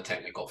 because of all the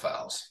technical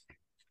fouls.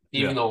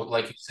 Even though,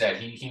 like you said,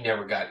 he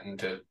never got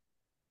into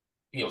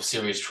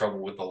serious trouble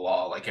with the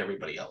law like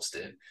everybody else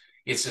did.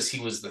 It's just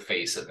he was the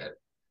face of it.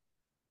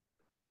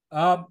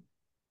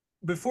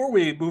 Before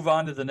we move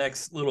on to the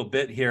next little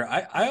bit here,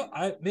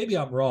 I maybe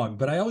I'm wrong,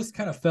 but I always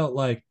kind of felt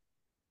like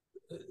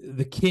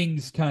the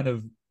Kings kind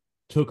of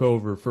took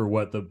over for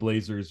what the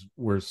Blazers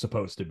were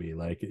supposed to be.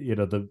 Like,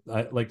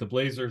 the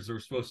Blazers were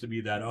supposed to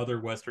be that other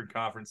Western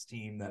Conference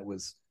team that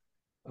was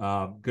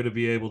going to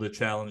be able to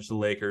challenge the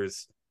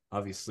Lakers.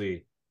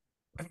 Obviously,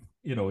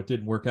 it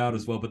didn't work out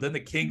as well, but then the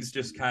Kings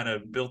just kind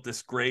of built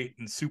this great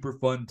and super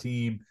fun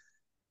team,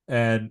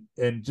 and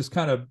just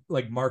kind of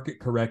like market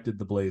corrected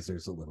the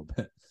Blazers a little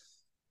bit.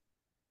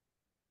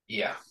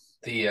 Yeah.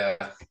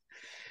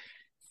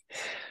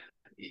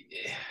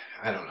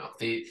 I don't know.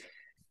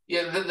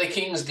 The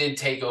Kings did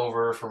take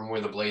over from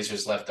where the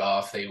Blazers left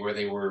off. They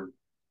were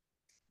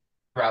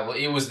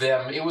probably, it was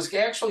them. It was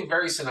actually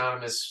very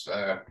synonymous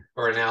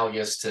or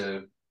analogous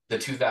to the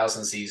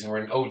 2000 season,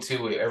 where in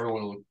 2002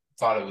 everyone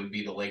thought it would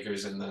be the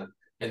Lakers and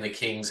the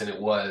Kings, and it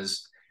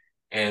was.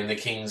 And the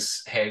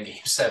Kings had Game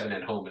 7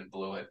 at home and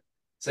blew it.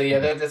 So yeah,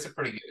 that's a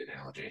pretty good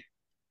analogy.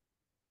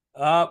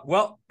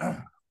 Well,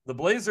 the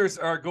Blazers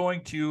are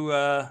going to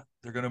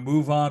they're going to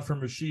move on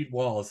from Rasheed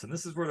Wallace, and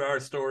this is where our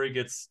story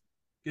gets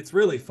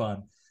really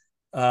fun.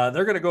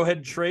 They're going to go ahead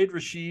and trade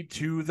Rasheed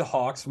to the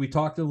Hawks. We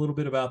talked a little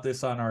bit about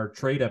this on our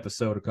trade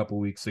episode a couple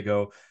weeks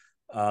ago.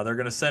 They're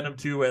going to send him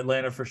to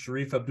Atlanta for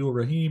Sharif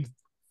Abdul-Rahim,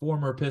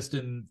 former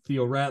Piston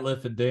Theo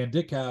Ratliff, and Dan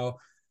Dickau.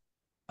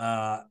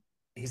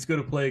 He's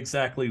going to play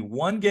exactly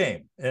one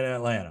game in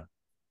Atlanta,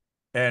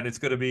 and it's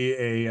going to be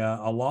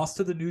a loss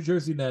to the New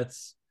Jersey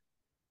Nets.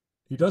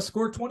 He does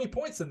score 20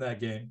 points in that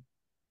game,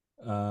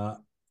 and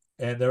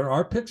there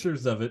are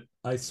pictures of it.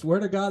 I swear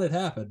to God it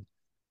happened.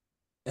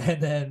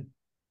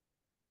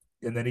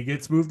 And then he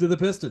gets moved to the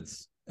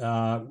Pistons.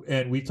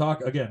 And we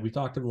talked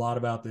a lot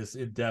about this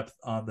in depth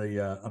on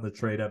the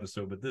trade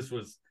episode, but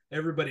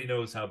everybody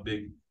knows how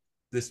big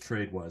this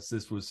trade was.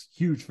 This was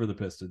huge for the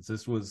Pistons.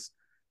 This was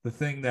the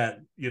thing that,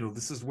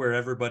 this is where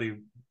everybody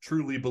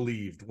truly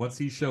believed. Once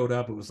he showed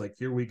up, it was like,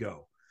 here we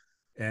go.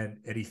 And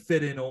he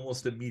fit in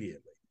almost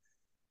immediately.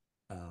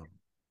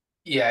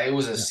 It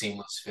was a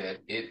seamless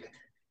fit.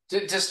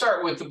 To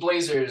start with, the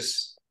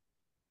Blazers,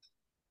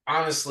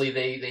 honestly,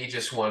 they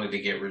just wanted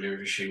to get rid of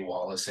Rasheed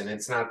Wallace, and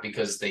it's not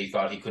because they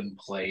thought he couldn't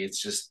play. It's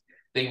just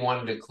they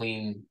wanted a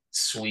clean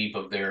sweep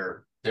of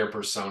their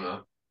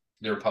persona,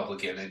 their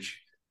public image.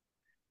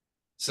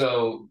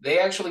 So they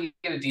actually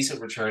get a decent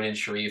return in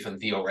Sharif and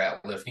Theo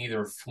Ratliff,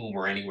 neither of whom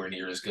were anywhere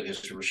near as good as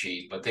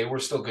Rasheed, but they were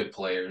still good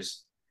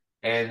players.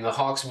 And the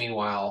Hawks,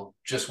 meanwhile,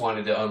 just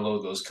wanted to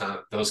unload those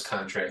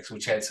contracts,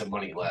 which had some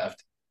money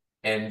left,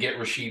 and get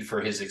Rasheed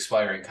for his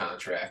expiring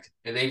contract.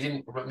 And they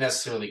didn't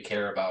necessarily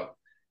care about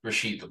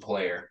Rasheed the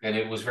player. And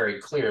it was very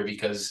clear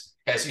because,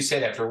 as you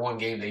said, after one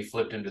game, they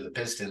flipped him to the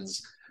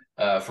Pistons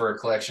for a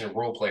collection of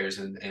role players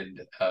and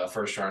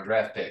first-round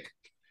draft pick.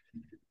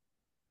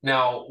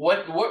 Now,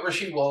 what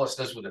Rasheed Wallace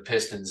does with the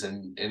Pistons,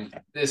 and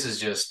this is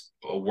just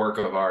a work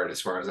of art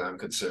as far as I'm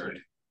concerned.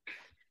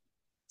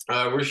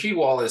 Rasheed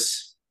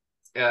Wallace,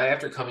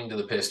 after coming to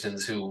the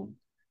Pistons, who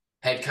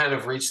had kind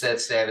of reached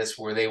that status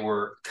where they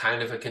were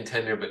kind of a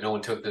contender, but no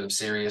one took them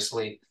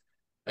seriously.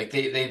 Like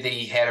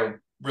they had a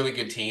really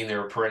good team. They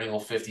were a perennial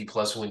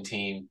 50-plus win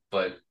team,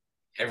 but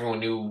everyone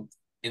knew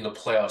in the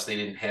playoffs they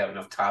didn't have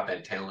enough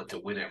top-end talent to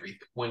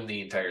win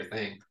the entire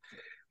thing.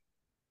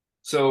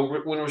 So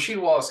when Rasheed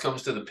Wallace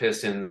comes to the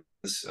Pistons,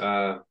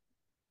 here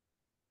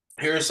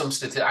are some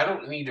statistics. I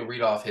don't need to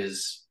read off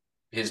his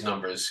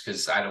numbers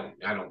because I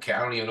don't care.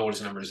 I don't even know what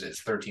his numbers is.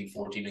 13,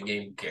 14 a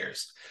game. Who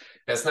cares?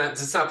 That's not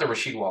the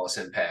Rasheed Wallace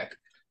impact.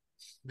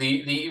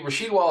 The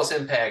Rasheed Wallace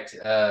impact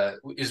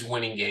is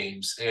winning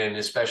games, and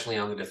especially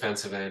on the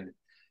defensive end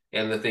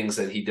and the things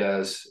that he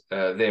does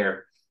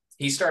there.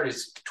 He started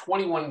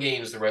 21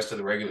 games the rest of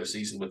the regular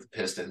season with the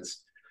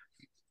Pistons.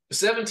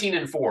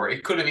 17-4.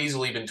 It could have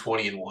easily been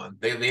 20-1.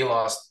 They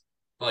lost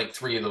like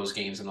 3 of those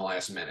games in the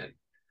last minute.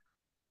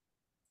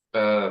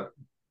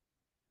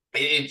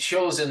 It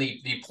shows in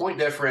the point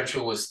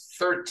differential was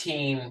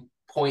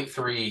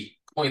 13.3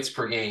 points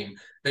per game.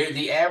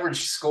 The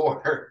average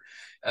score,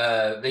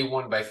 they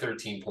won by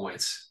 13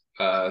 points.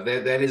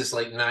 That is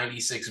like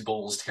 96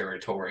 Bulls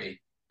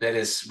territory. That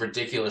is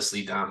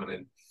ridiculously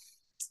dominant.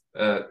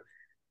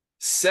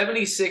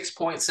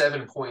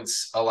 76.7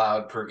 points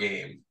allowed per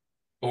game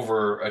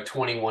over a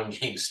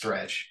 21-game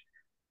stretch.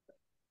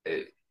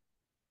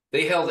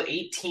 They held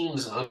 8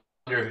 teams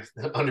under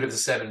the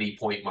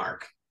 70-point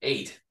mark.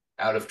 8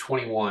 out of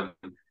 21.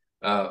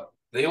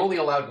 They only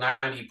allowed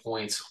 90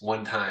 points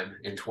one time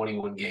in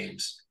 21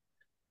 games.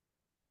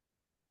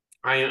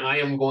 I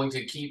am going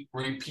to keep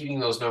repeating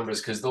those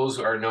numbers because those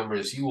are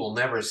numbers you will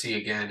never see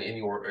again in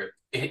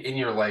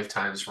your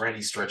lifetimes for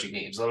any stretch of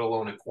games, let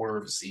alone a quarter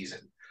of a season.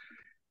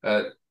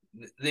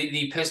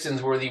 The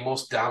Pistons were the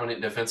most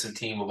dominant defensive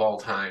team of all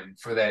time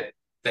for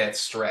that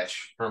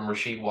stretch from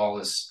Rasheed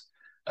Wallace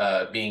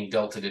being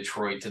dealt to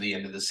Detroit to the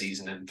end of the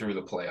season and through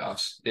the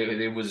playoffs.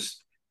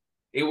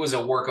 It was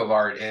a work of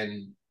art,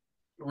 and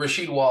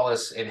Rasheed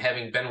Wallace and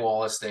having Ben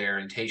Wallace there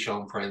and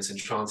Tayshaun Prince and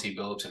Chauncey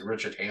Billups and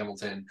Richard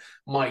Hamilton,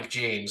 Mike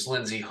James,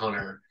 Lindsey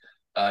Hunter,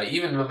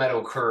 even Mehmet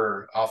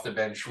Okur off the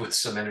bench with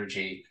some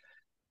energy,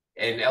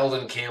 and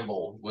Eldon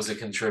Campbell was a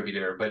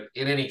contributor. But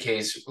in any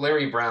case,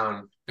 Larry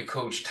Brown, the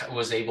coach,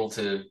 was able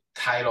to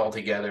tie it all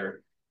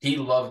together. He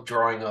loved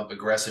drawing up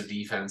aggressive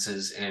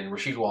defenses, and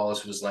Rasheed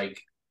Wallace was like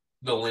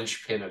the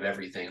linchpin of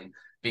everything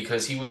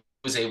because he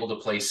was able to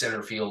play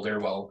center fielder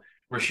while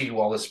Rasheed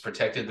Wallace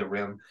protected the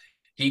rim.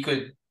 He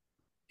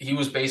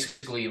was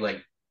basically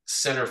like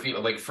center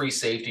field, like free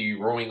safety,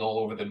 roaming all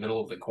over the middle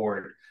of the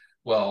court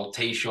while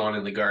Tayshaun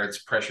and the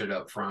guards pressured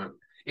up front.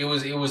 It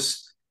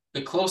was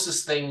the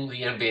closest thing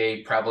the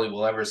NBA probably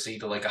will ever see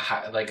to like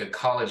a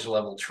college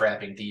level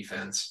trapping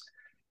defense.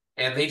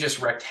 And they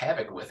just wreaked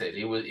havoc with it.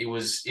 It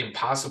was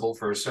impossible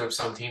for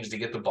some teams to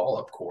get the ball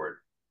up court.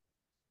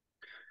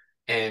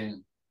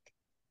 And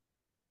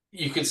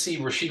you could see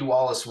Rasheed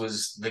Wallace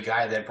was the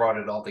guy that brought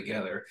it all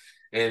together.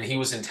 And he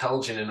was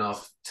intelligent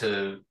enough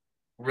to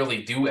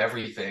really do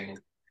everything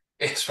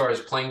as far as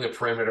playing the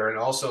perimeter and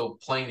also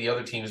playing the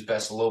other team's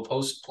best low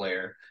post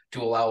player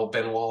to allow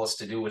Ben Wallace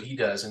to do what he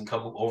does and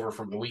come over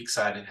from the weak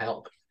side and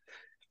help.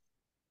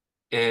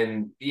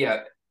 And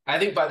yeah, I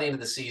think by the end of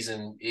the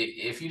season,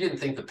 if you didn't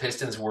think the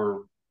Pistons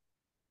were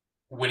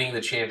winning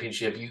the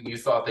championship, you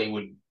thought they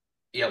would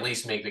at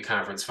least make the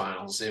conference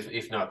finals,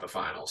 if not the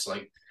finals.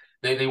 Like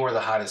they were the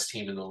hottest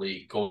team in the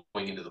league going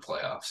into the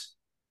playoffs.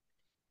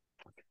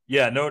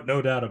 Yeah,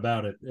 no doubt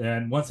about it.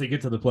 And once they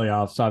get to the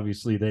playoffs,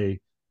 obviously they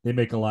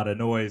make a lot of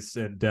noise,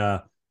 and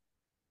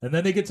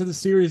then they get to the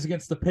series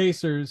against the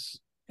Pacers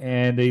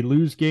and they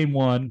lose game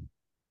 1.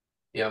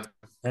 Yeah.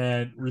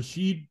 And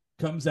Rasheed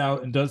comes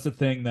out and does the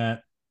thing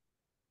that,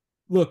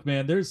 look,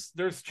 man, there's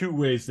 2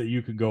 ways that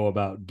you can go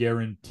about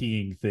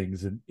guaranteeing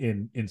things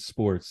in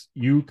sports.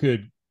 You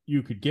could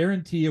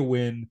guarantee a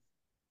win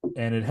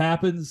and it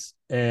happens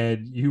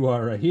and you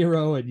are a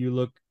hero and you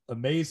look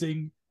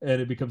amazing and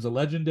it becomes a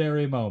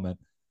legendary moment.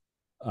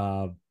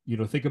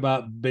 Think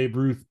about Babe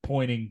Ruth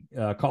pointing,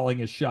 calling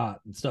his shot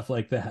and stuff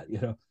like that,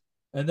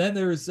 And then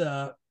there's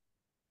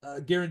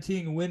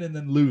guaranteeing a win and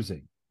then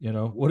losing.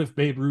 What if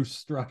Babe Ruth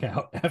struck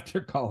out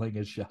after calling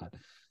his shot?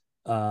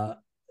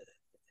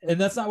 And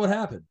that's not what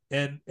happened.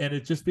 And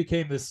it just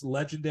became this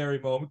legendary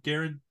moment.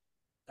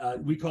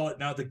 We call it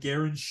now the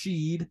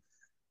Guaranteed.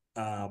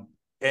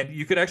 And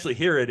you could actually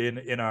hear it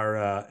in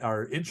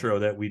our intro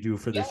that we do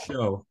for this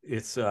show.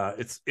 It's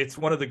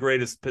one of the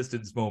greatest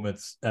Pistons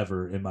moments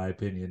ever, in my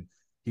opinion.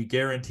 He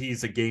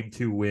guarantees a game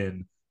 2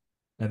 win,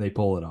 and they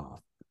pull it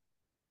off.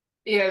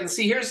 Yeah, and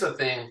see, here's the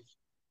thing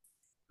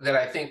that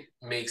I think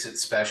makes it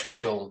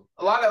special.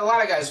 A lot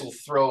of guys will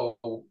throw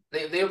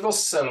they'll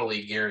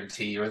subtly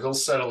guarantee or they'll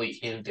subtly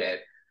hint at,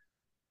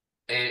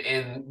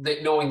 and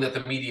knowing that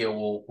the media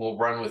will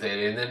run with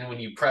it, and then when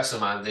you press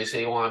them on it, they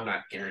say, "Well, I'm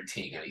not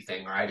guaranteeing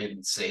anything," or "I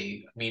didn't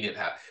mean it."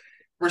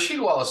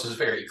 Rasheed Wallace was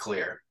very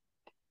clear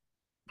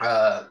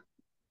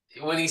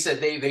when he said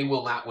they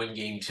will not win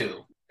game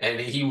 2, and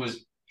he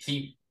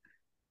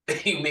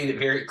made it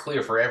very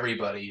clear for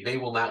everybody they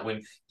will not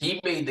win. He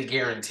made the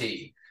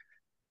guarantee.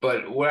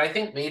 But what I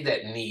think made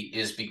that neat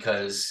is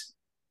because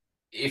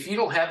if you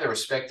don't have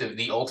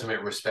the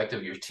ultimate respect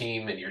of your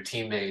team and your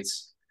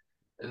teammates,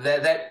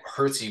 that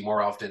hurts you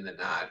more often than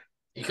not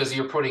because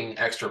you're putting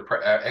extra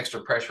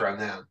pressure on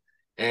them.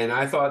 And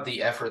I thought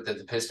the effort that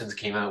the Pistons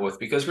came out with,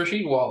 because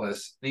Rasheed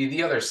Wallace,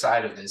 the other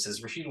side of this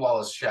is Rasheed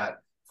Wallace shot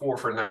 4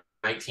 for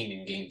 19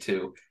 in game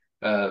 2.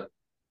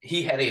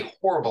 He had a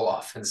horrible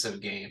offensive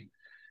game,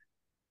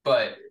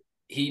 but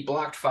he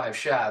blocked 5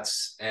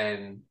 shots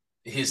and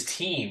his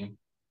team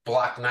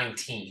blocked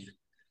 19,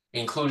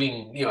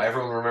 including,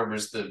 everyone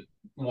remembers the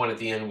one at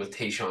the end with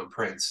Tayshaun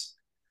Prince.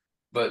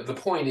 But the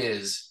point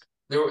is,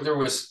 there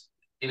was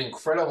an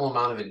incredible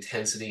amount of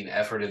intensity and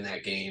effort in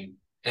that game.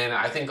 And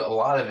I think a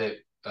lot of it,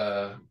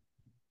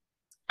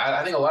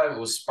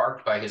 was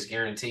sparked by his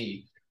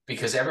guarantee,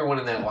 because everyone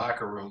in that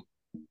locker room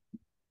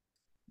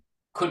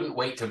couldn't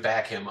wait to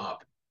back him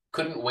up,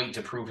 couldn't wait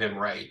to prove him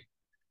right.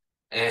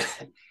 And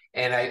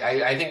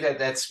I think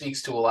that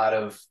speaks to a lot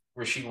of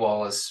Rasheed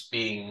Wallace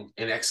being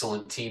an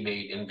excellent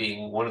teammate and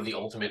being one of the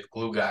ultimate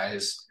glue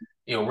guys,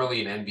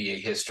 really in NBA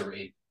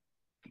history.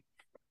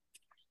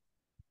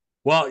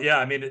 Well, yeah,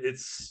 I mean,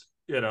 it's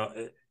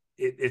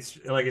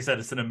like I said,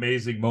 it's an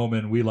amazing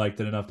moment. We liked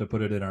it enough to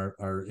put it in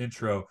our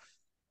intro.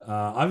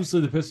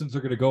 Obviously, the Pistons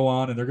are going to go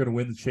on and they're going to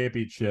win the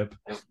championship,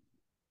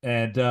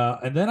 and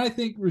then I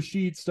think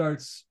Rasheed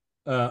starts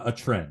a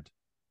trend.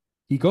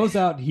 He goes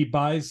out and he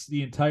buys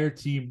the entire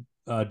team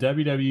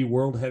WWE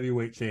World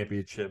Heavyweight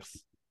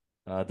Championships.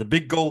 The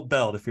big gold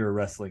belt. If you're a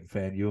wrestling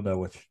fan, you'll know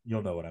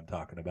what I'm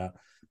talking about.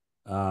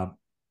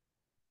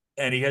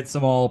 And he had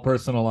some all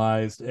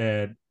personalized,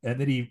 and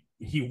then he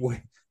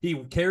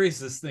carries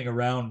this thing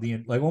around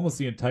almost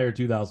the entire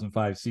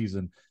 2005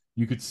 season.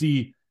 You could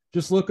see,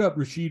 just look up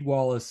Rasheed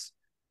Wallace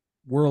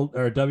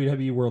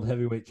WWE World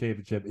Heavyweight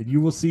Championship, and you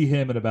will see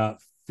him in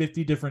about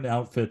 50 different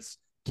outfits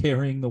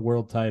carrying the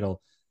world title.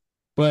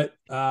 But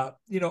I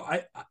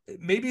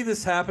maybe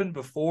this happened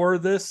before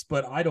this,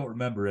 but I don't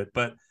remember it.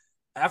 But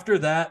after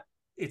that,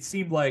 it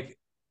seemed like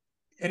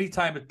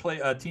anytime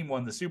a team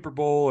won the Super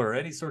Bowl or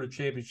any sort of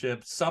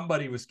championship,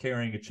 somebody was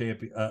carrying a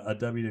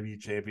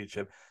WWE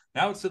championship.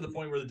 Now it's to the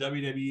point where the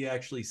WWE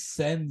actually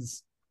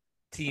sends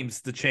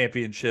teams the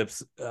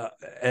championships,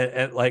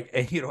 and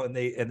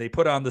they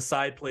put on the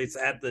side plates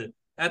at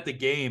the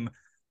game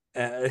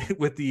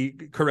with the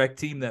correct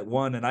team that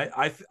won. And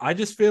I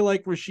just feel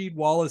like Rasheed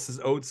Wallace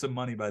is owed some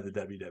money by the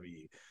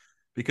WWE,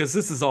 because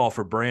this is all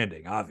for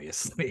branding,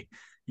 obviously.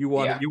 You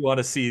want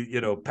to see,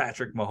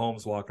 Patrick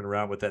Mahomes walking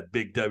around with that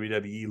big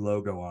WWE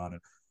logo on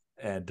it.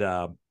 And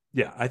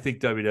I think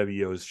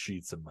WWE owes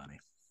Sheed some money.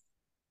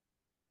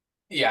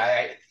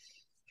 Yeah,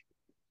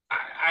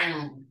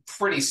 I'm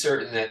pretty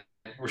certain that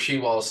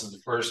Rasheed Wallace is the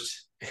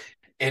first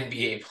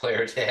NBA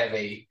player to have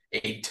a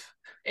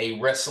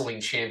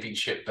wrestling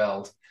championship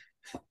belt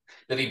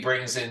that he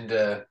brings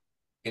into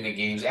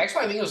games.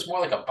 Actually, I think it was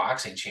more like a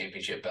boxing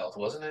championship belt,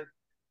 wasn't it?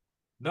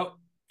 Nope.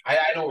 I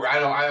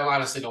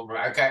honestly don't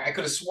remember. I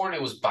could have sworn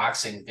it was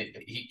boxing.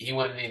 He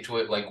went into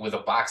it like with a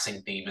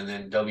boxing theme, and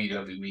then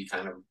WWE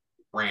kind of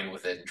ran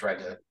with it and tried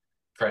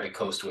to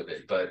coast with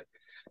it. But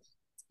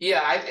Yeah,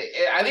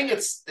 I think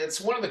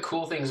it's one of the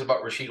cool things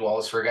about Rasheed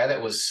Wallace for a guy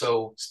that was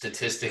so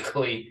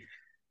statistically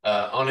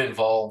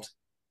uninvolved.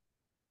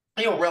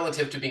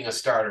 Relative to being a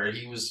starter,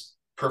 he was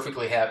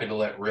perfectly happy to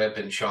let Rip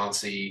and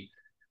Chauncey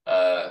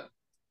uh,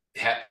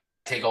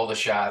 take all the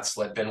shots,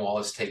 let Ben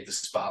Wallace take the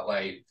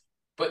spotlight.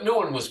 But no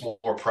one was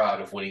more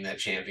proud of winning that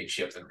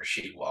championship than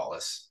Rasheed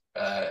Wallace.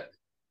 I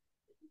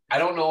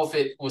don't know if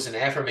it was an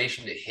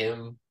affirmation to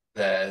him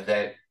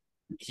that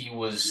he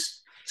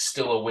was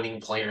still a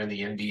winning player in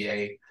the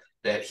NBA,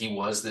 that he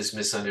was this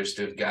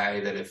misunderstood guy,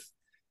 that if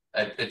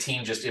a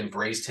team just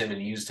embraced him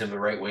and used him the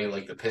right way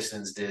like the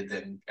Pistons did,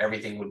 then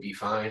everything would be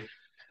fine.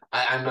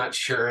 I'm not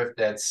sure if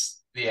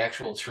that's the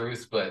actual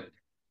truth, but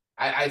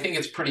I think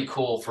it's pretty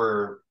cool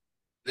for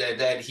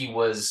that he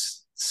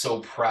was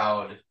so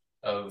proud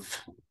of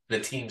the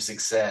team's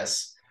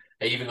success,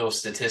 even though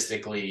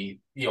statistically,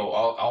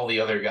 all the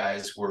other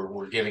guys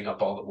were putting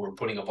up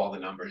all the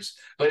numbers,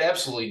 but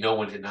absolutely no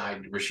one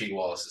denied Rasheed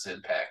Wallace's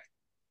impact.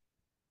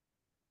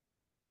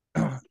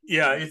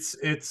 Yeah,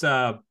 it's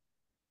I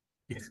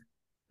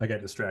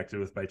got distracted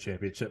with my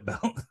championship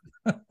belt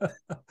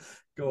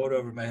going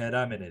over my head.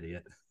 I'm an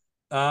idiot.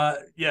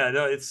 Yeah,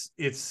 no, it's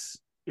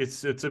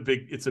a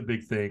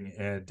big thing,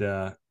 and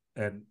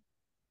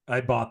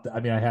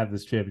I have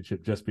this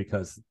championship just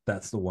because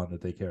that's the one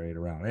that they carried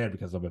around, and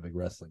because I'm a big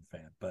wrestling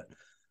fan. But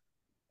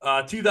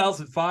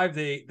 2005,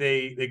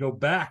 they go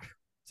back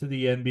to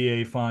the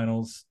NBA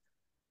Finals.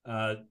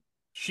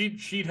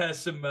 Sheed has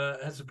some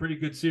pretty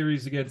good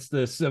series against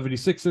the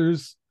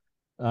 76ers.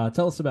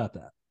 Tell us about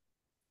that.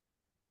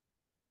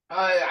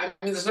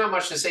 There's not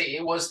much to say.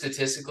 It was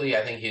statistically,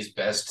 I think, his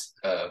best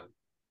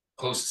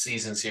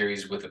postseason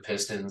series with the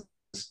Pistons.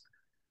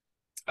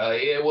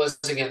 It was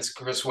against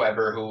Chris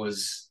Webber, who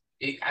was.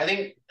 I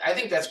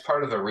think that's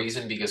part of the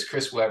reason, because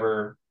Chris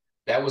Webber,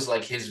 that was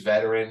like his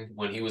veteran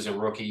when he was a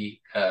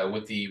rookie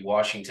with the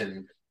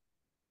Washington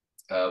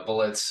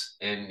Bullets,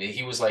 and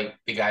he was like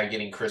the guy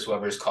getting Chris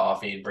Webber's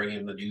coffee and bringing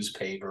him the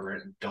newspaper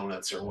and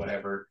donuts or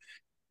whatever.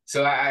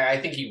 So I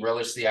think he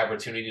relished the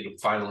opportunity to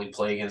finally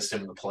play against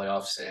him in the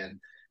playoffs. And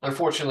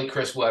unfortunately,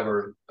 Chris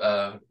Webber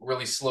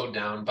really slowed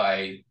down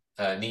by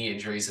knee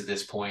injuries at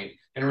this point,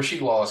 and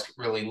Rasheed Wallace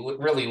really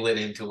lit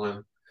into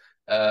him.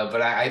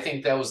 But I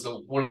think that was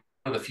one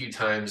of the few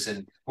times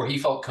where he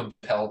felt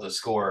compelled to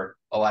score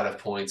a lot of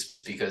points,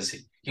 because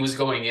he was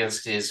going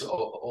against his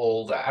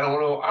old, I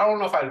don't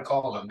know if I'd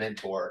call him a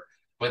mentor,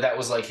 but that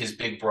was like his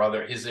big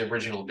brother, his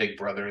original big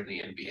brother in the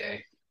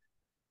NBA.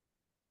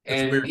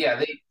 That's and weird.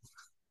 yeah,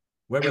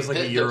 Webber's like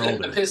a year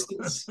older. The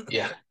Pistons,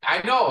 yeah,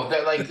 I know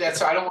that. Like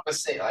that's. I don't want to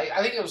say.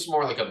 I think it was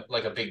more like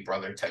a big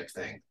brother type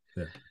thing.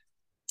 Yeah.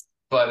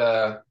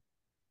 But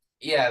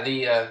yeah,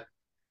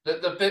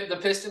 the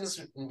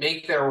Pistons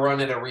make their run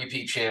at a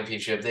repeat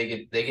championship.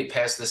 They get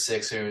past the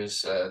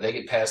Sixers. They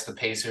get past the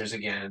Pacers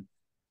again.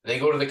 They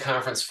go to the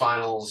conference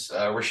finals.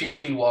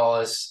 Rasheed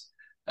Wallace,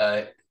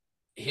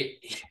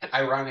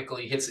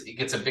 ironically,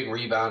 gets a big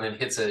rebound and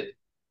hits a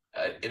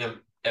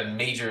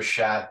major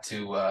shot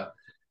to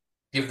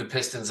give the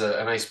Pistons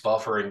a nice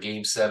buffer in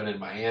Game 7 in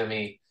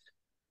Miami.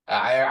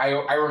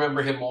 I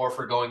remember him more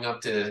for going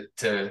up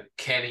to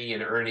Kenny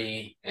and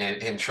Ernie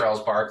and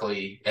Charles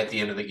Barkley at the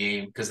end of the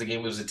game, because the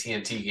game was a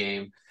TNT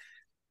game.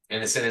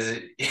 And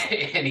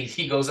and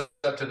he goes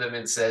up to them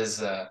and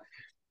says,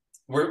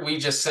 we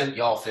just sent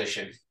y'all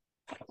fishing.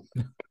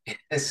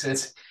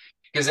 It's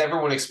because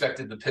everyone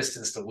expected the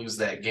Pistons to lose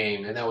that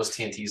game, and that was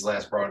TNT's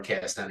last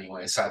broadcast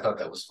anyway. So I thought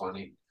that was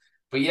funny.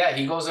 But yeah,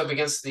 he goes up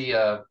against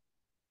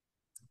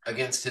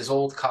his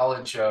old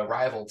college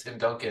rival, Tim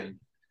Duncan,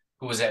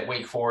 who was at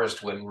Wake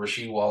Forest when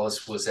Rasheed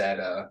Wallace was at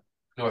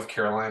North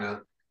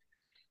Carolina.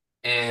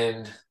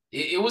 And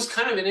it was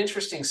kind of an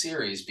interesting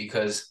series,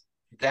 because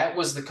that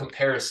was the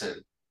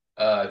comparison.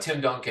 Tim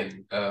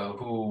Duncan,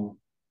 who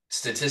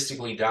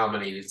statistically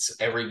dominates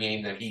every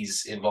game that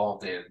he's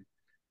involved in,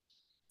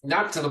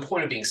 not to the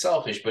point of being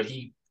selfish, but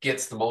he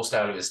gets the most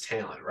out of his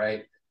talent,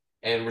 right?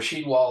 And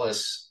Rasheed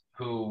Wallace,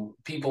 who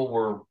people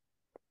were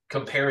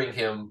comparing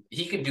him,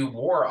 he can do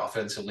more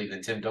offensively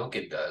than Tim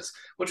Duncan does,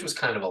 which was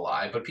kind of a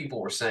lie, but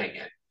people were saying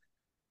it.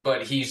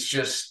 But he's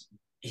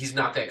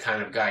not that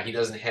kind of guy. He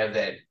doesn't have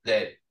that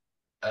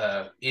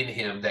in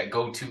him, that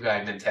go-to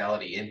guy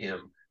mentality in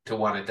him to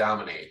want to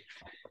dominate.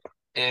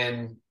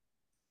 And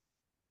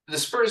the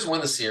Spurs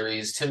win the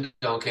series. Tim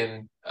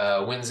Duncan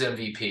wins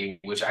MVP,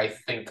 which I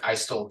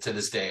still to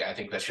this day, I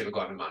think that should have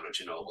gone to Manu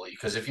Ginobili,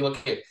 because if you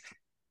look at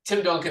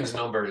Tim Duncan's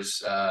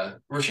numbers,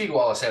 Rasheed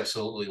Wallace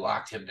absolutely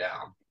locked him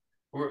down.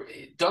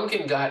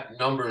 Duncan got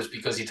numbers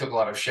because he took a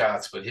lot of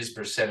shots, but his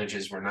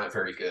percentages were not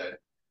very good.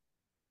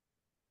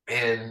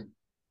 And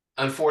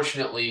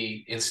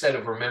unfortunately, instead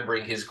of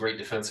remembering his great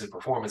defensive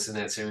performance in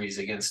that series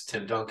against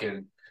Tim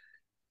Duncan,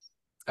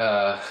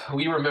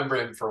 we remember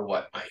him for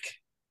what, Mike?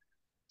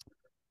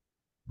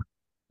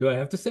 Do I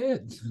have to say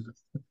it?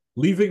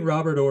 Leaving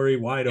Robert Horry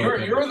wide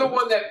open. You're the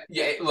one that,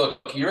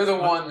 you're the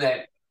one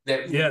that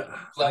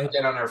left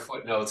it on our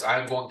footnotes.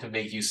 I'm going to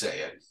make you say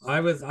it. I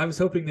was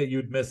hoping that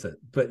you'd miss it,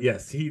 but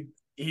yes, he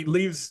he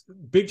leaves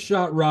Big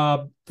Shot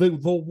Rob, the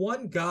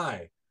one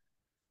guy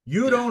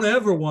you don't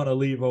ever want to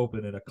leave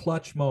open in a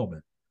clutch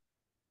moment.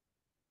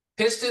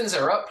 Pistons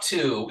are up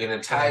 2 in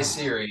a tie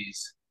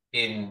series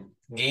in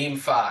Game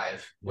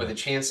 5 with a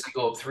chance to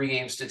go up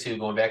 3-2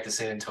 going back to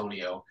San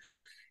Antonio.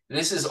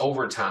 This is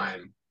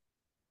overtime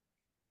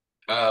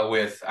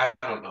with, I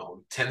don't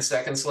know, 10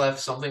 seconds left,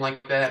 something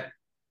like that.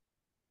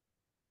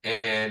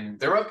 And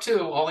they're up 2.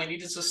 All they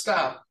need is a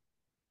stop.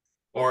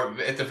 Or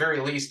at the very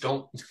least,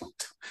 don't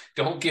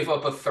give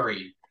up a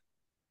 3.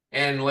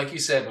 And like you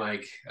said,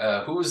 Mike,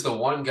 who is the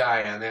one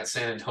guy on that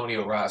San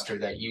Antonio roster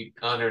that you,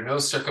 under no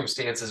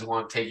circumstances,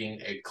 want taking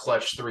a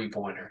clutch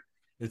 3-pointer?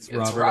 It's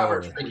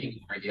Robert freaking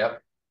Horry.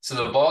 Yep. So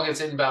the ball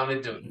gets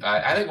inbounded to.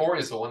 I think Horry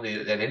is the one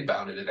that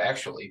inbounded it.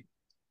 Actually,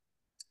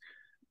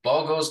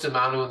 ball goes to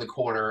Manu in the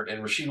corner,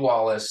 and Rasheed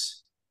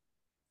Wallace.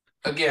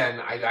 Again,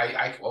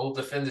 I will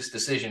defend this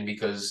decision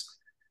because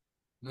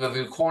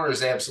the corner is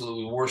the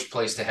absolutely worst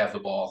place to have the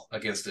ball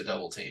against a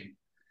double team.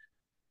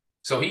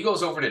 So he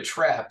goes over to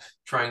trap,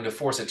 trying to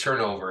force a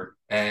turnover,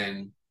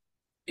 and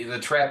the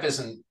trap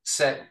isn't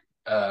set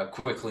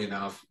quickly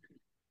enough.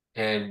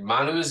 And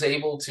Manu is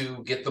able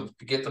to get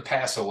the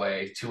pass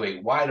away to a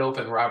wide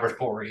open Robert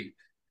Horry,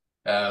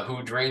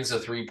 who drains a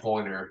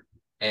 3-pointer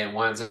and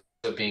winds up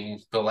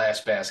being the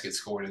last basket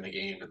scored in the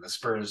game. And the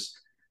Spurs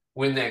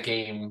win that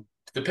game.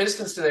 The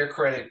Pistons, to their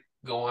credit,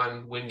 go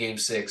on, win Game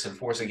 6 and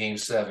force a Game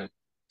 7.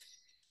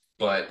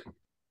 But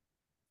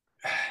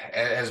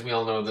as we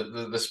all know,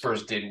 the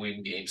Spurs did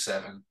win Game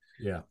 7.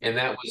 Yeah. And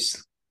that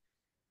was,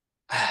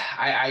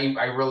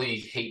 I really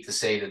hate to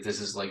say that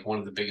this is like one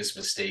of the biggest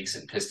mistakes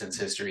in Pistons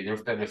history. There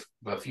have been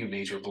a few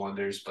major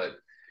blunders, but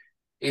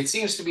it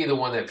seems to be the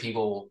one that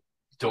people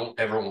don't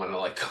ever want to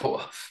let go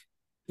of.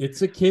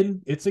 It's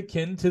akin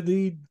to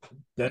the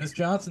Dennis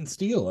Johnson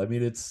steal. I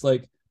mean, it's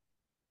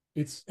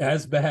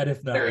as bad,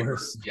 if not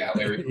worse.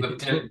 Larry.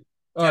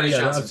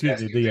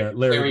 Excuse me, the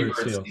Larry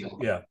Bird steal.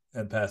 Yeah,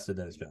 and pass to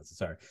Dennis Johnson.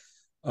 Sorry.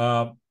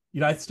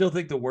 I still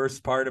think the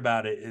worst part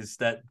about it is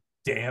that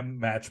damn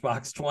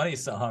Matchbox 20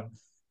 song.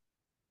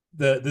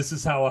 This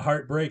is how a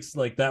heart breaks.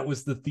 Like, that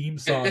was the theme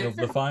song of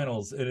the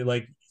finals, and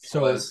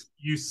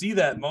you see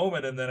that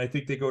moment, and then I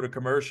think they go to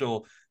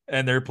commercial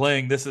and they're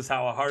playing "This Is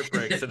How a Heart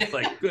Breaks," and it's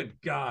like, good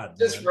God,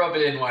 just rub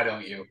it in. Why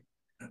don't you?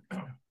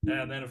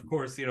 And then, of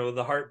course,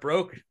 the heart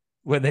broke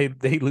when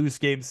they lose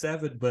Game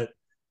 7, but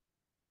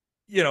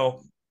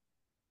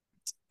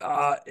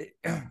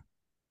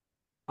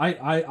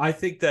I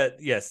think that,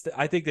 yes,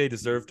 I think they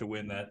deserve to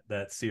win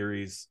that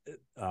series,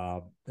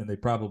 and they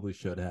probably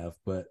should have,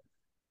 but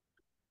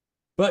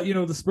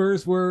the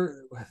Spurs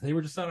were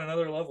just on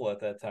another level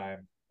at that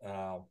time.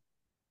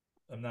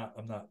 I'm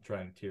not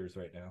drying tears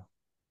right now.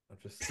 I'm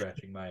just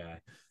scratching my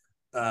eye.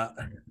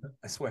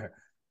 I swear.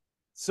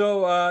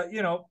 So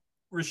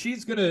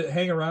Rasheed's gonna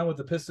hang around with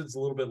the Pistons a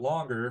little bit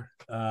longer,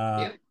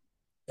 and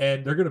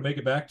they're gonna make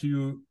it back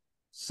to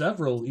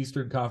several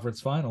Eastern Conference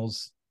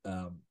Finals.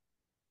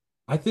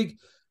 I think,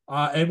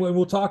 and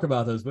we'll talk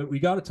about those, but we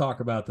got to talk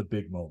about the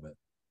big moment,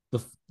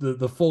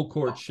 the full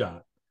court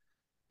shot.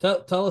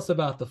 Tell us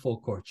about the full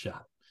court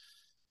shot.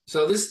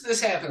 So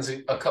this happens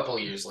a couple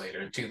of years later,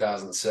 in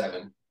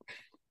 2007,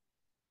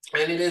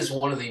 and it is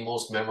one of the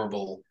most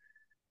memorable.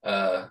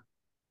 I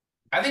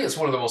think it's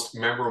one of the most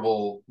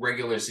memorable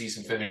regular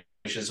season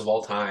finishes of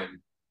all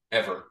time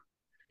ever.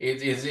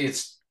 It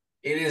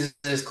is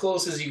as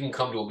close as you can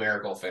come to a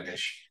miracle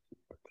finish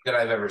that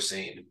I've ever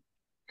seen.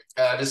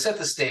 To set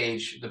the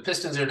stage, the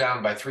Pistons are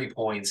down by 3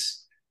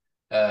 points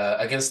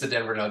against the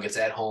Denver Nuggets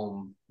at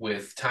home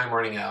with time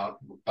running out.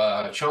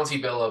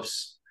 Chauncey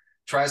Billups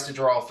tries to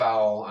draw a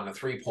foul on a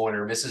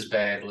 3-pointer, misses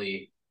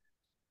badly.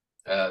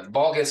 The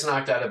ball gets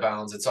knocked out of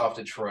bounds. It's off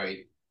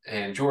Detroit.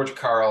 And George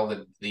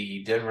Karl,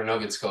 the Denver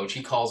Nuggets coach,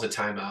 he calls a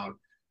timeout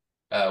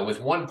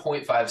with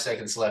 1.5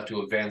 seconds left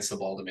to advance the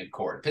ball to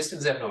midcourt.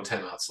 Pistons have no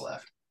timeouts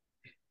left.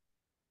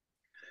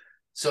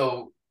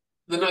 So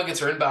the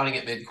Nuggets are inbounding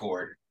at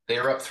midcourt. They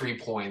are up 3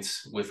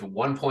 points with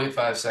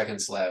 1.5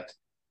 seconds left.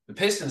 The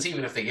Pistons,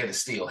 even if they get a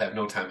steal, have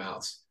no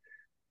timeouts.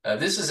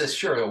 This is as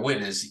sure a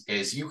win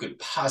as you could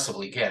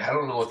possibly get. I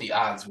don't know what the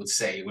odds would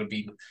say. It would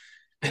be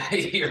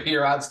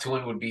your odds to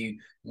win would be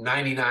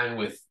 99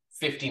 with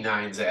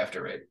 59s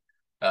after it,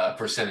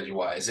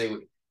 percentage-wise.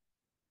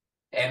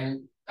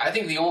 And I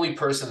think the only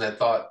person that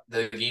thought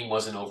the game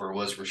wasn't over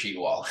was Rasheed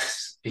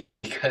Wallace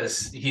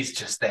because he's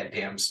just that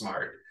damn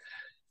smart.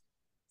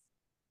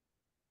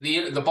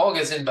 The ball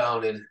gets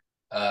inbounded.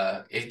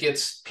 It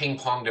gets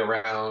ping-ponged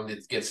around.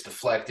 It gets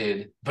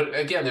deflected. But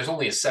again, there's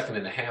only a second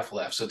and a half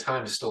left, so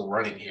time is still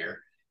running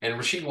here. And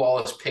Rasheed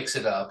Wallace picks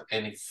it up,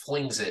 and he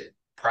flings it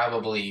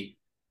probably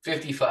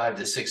 55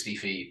 to 60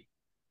 feet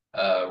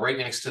right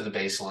next to the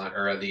baseline,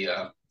 or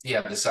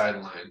the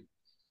sideline.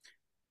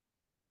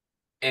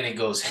 And it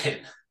goes in.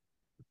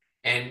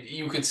 And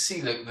you could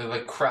see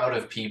the crowd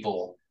of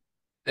people.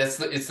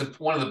 It's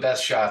one of the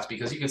best shots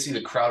because you can see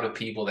the crowd of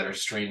people that are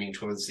streaming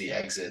towards the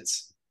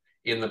exits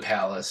in the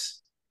Palace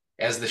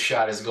as the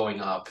shot is going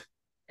up,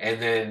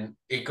 and then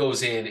it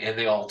goes in, and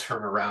they all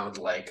turn around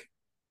like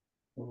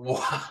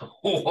wow,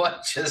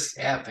 what just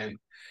happened?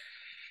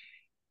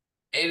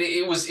 And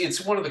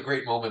it's one of the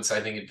great moments,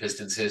 I think, in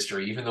Pistons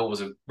history, even though it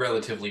was a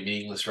relatively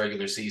meaningless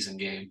regular season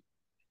game.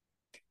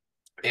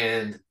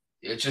 And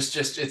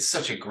it's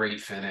such a great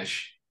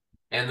finish.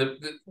 And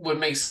what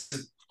makes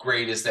it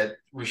great is that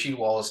Rasheed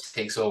Wallace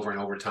takes over in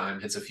overtime,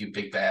 hits a few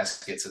big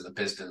baskets, and the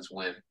Pistons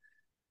win.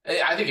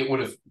 I think it would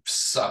have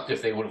sucked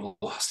if they would have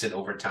lost in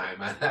overtime.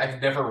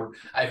 I've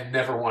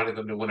never wanted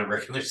them to win a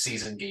regular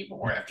season game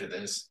more after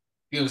this.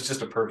 It was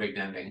just a perfect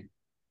ending.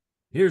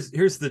 Here's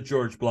the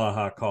George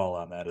Blaha call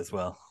on that as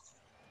well.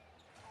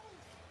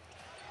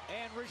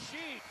 And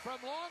Rasheed from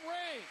long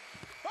range.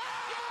 Oh!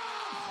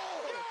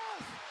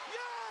 Yes!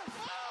 Yes!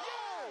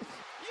 Yes!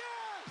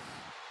 Yes!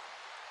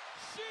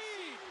 She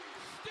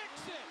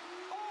sticks it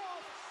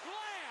off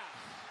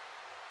glass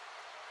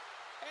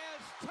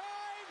as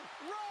time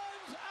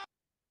runs out.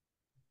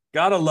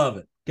 Gotta love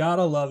it.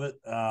 Gotta love it.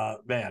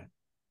 Man.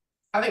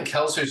 I think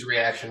Kelser's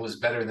reaction was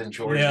better than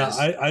George's. Yeah,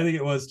 I think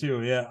it was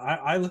too. Yeah.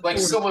 I look like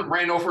someone to...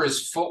 ran over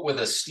his foot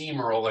with a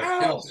steamroller.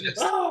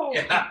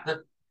 Yeah.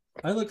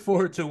 I look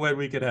forward to when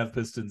we could have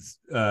Pistons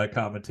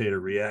commentator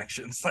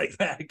reactions like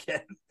that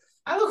again.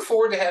 I look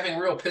forward to having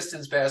real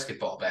Pistons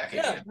basketball back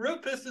again. Yeah, real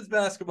Pistons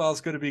basketball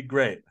is going to be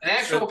great. An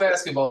actual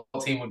basketball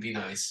team would be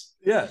nice.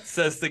 Yeah,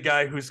 says the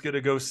guy who's going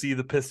to go see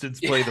the Pistons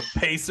play the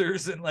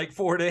Pacers in like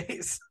 4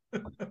 days.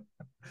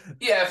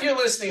 Yeah, if you're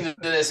listening to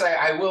this,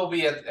 I will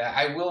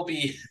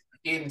be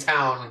in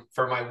town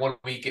for my 1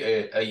 week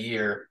a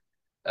year,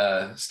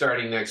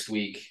 starting next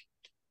week.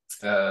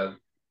 I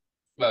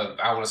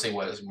want to say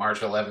what is March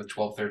 11th,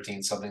 12th,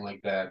 13th, something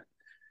like that,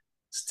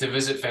 to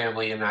visit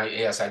family. And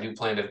I do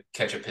plan to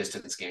catch a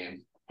Pistons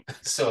game.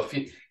 So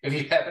if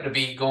you happen to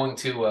be going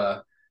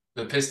to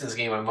the Pistons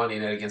game on Monday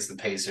night against the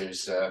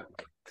Pacers,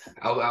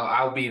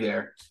 I'll be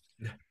there.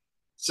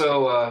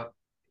 So.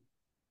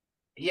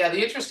 Yeah,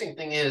 the interesting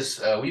thing is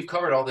we've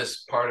covered all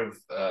this part of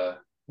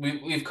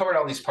we've covered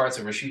all these parts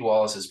of Rasheed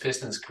Wallace's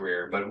Pistons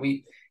career, but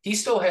he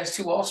still has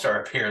 2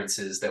 All-Star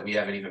appearances that we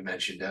haven't even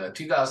mentioned.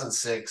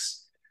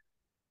 2006,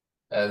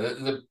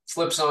 the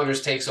Flip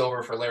Saunders takes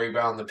over for Larry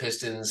Brown. The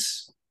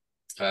Pistons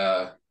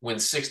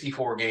wins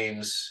 64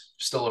 games,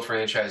 still a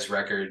franchise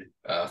record.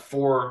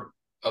 4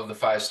 of the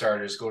 5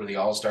 starters go to the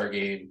All-Star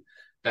game.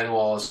 Ben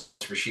Wallace,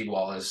 Rasheed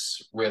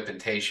Wallace, Rip,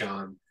 and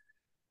Tayshaun.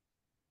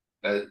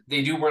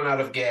 They do run out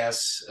of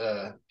gas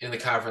in the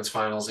conference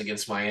finals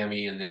against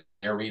Miami in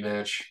their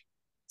rematch.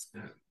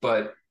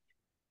 But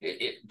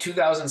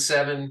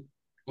 2007,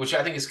 which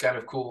I think is kind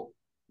of cool.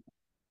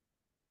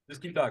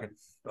 Just keep talking.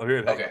 I'll hear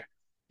it. Okay.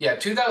 Yeah,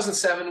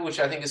 2007, which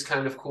I think is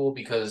kind of cool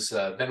because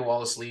Ben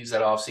Wallace leaves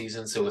that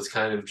offseason, so it's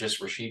kind of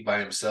just Rasheed by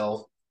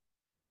himself.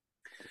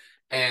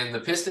 And the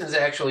Pistons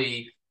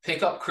actually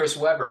pick up Chris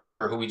Webber,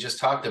 who we just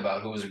talked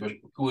about, who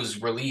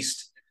was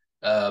released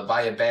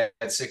by a bad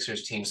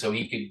Sixers team, so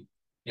he could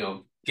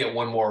get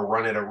one more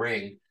run at a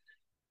ring.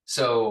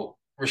 So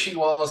Rasheed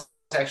Wallace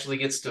actually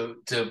gets to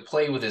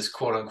play with his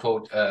quote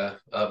unquote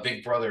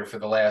big brother for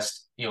the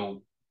last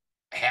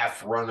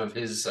half run of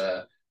his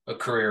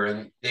career,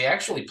 and they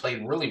actually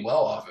played really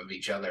well off of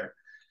each other.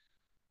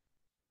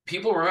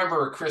 People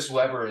remember Chris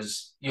Webber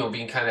as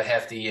being kind of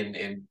hefty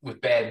and with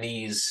bad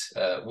knees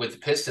with the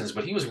Pistons,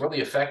 but he was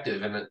really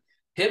effective, and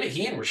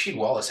he and Rasheed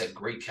Wallace had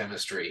great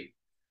chemistry.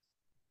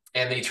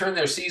 And they turn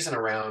their season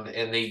around,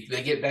 and they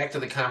get back to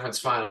the conference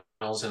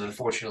finals, and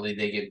unfortunately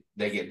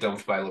they get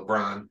dumped by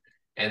LeBron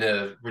and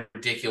a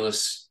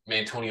ridiculous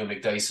Antonio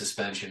McDyess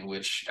suspension,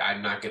 which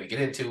I'm not going to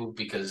get into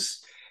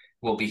because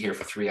we'll be here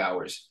for 3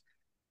 hours.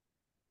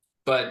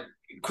 But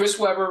Chris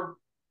Webber,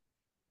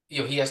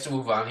 he has to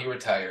move on. He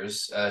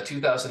retires.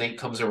 2008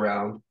 comes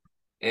around,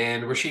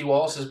 and Rasheed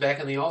Wallace is back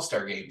in the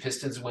All-Star game.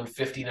 Pistons win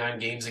 59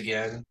 games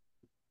again.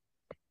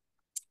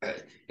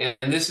 And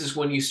this is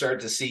when you start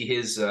to see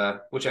his,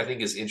 which I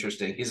think is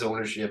interesting, his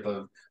ownership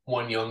of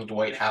one young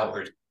Dwight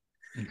Howard,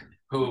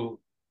 who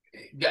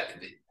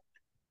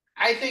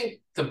I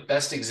think the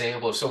best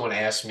example, if someone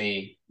asked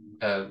me,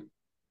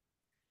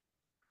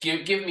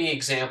 give me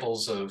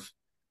examples of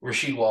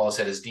Rasheed Wallace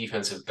at his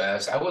defensive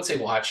best, I would say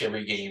watch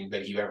every game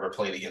that you ever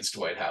played against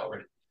Dwight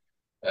Howard.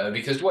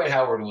 Because Dwight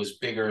Howard was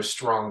bigger,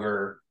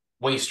 stronger,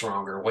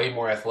 way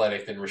more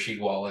athletic than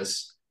Rasheed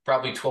Wallace,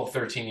 probably 12,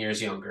 13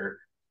 years younger.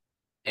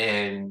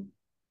 And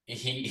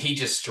he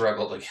just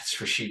struggled against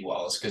Rasheed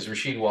Wallace because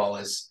Rasheed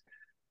Wallace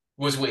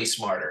was way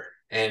smarter,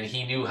 and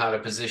he knew how to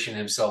position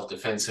himself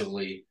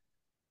defensively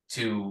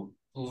to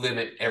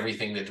limit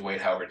everything that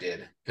Dwight Howard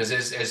did. Because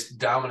as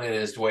dominant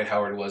as Dwight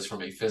Howard was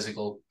from a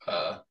physical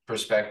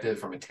perspective,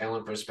 from a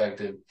talent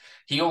perspective,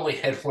 he only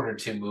had 1 or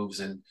 2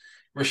 moves, and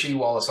Rasheed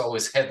Wallace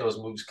always had those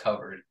moves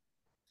covered.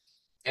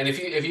 And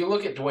if you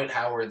look at Dwight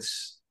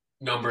Howard's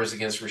numbers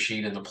against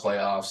Rasheed in the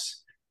playoffs,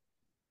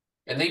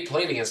 and they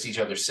played against each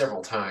other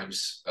several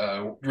times,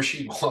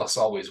 Rasheed Wallace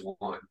always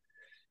won.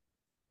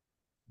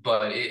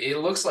 But it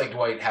looks like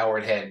Dwight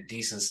Howard had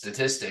decent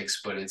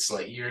statistics, but it's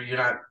like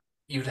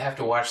you'd have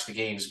to watch the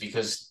games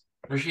because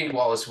Rasheed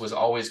Wallace was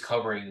always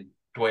covering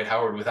Dwight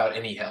Howard without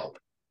any help.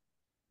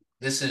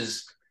 This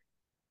is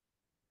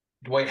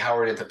Dwight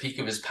Howard at the peak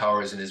of his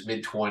powers in his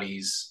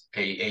mid-20s,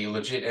 a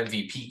legit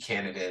MVP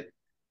candidate,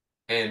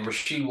 and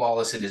Rasheed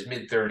Wallace in his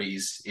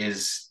mid-30s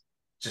is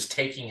just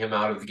taking him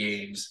out of the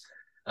games,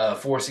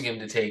 forcing him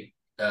to take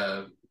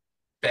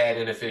bad,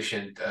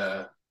 inefficient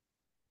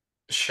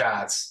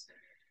shots.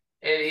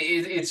 And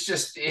it's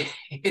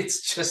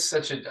just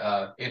such an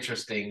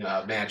interesting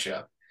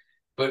matchup.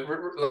 But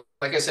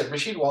like I said,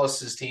 Rasheed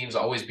Wallace's teams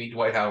always beat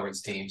Dwight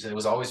Howard's teams, and it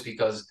was always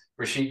because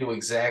Rasheed knew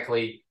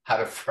exactly how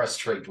to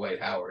frustrate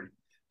Dwight Howard,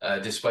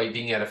 despite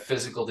being at a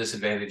physical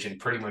disadvantage in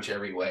pretty much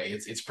every way.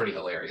 It's pretty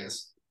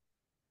hilarious.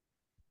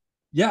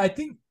 Yeah, I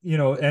think,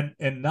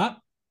 and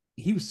not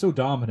he was so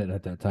dominant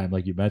at that time,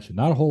 like you mentioned.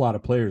 Not a whole lot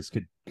of players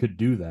could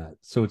do that.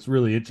 So it's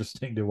really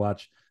interesting to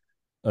watch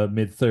a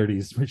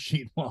mid-30s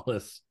Rasheed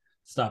Wallace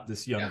stop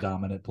this young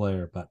dominant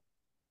player. But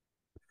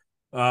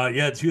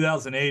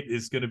 2008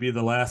 is going to be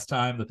the last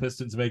time the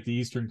Pistons make the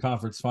Eastern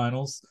Conference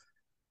Finals.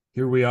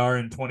 Here we are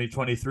in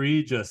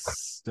 2023,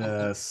 just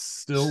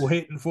still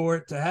waiting for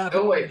it to happen.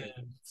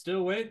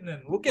 Still waiting,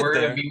 and we'll get there. We're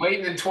going to be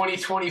waiting in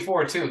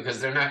 2024 too,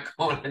 because they're not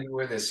going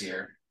anywhere this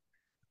year.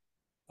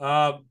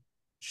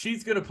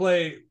 She's going to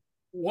play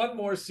one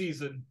more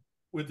season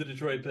with the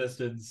Detroit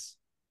Pistons,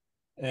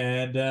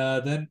 and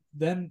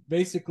then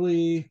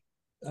basically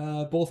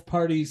both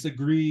parties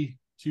agree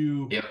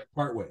to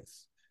part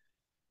ways.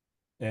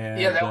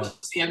 And, that was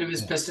the end of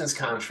his Pistons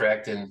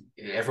contract, and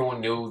everyone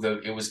knew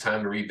that it was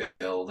time to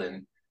rebuild,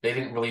 and they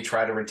didn't really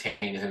try to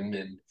retain him,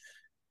 and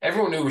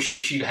everyone knew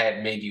Rasheed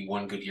had maybe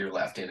one good year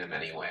left in him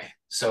anyway.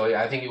 So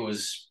I think it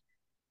was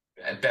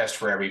at best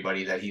for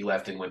everybody that he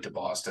left and went to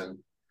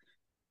Boston.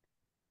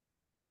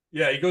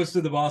 Yeah, he goes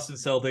to the Boston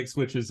Celtics,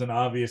 which is an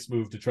obvious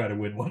move to try to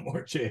win one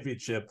more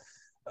championship.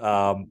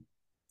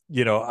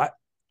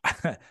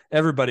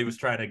 Everybody was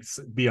trying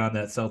to be on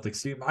that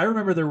Celtics team. I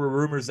remember there were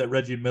rumors that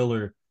Reggie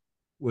Miller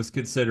was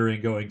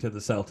considering going to the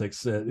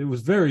Celtics. It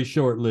was very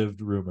short-lived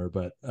rumor,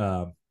 but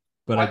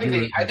I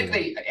think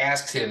they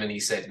asked him and he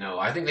said no.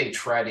 I think they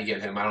tried to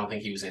get him. I don't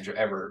think he was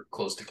ever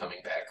close to coming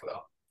back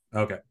though.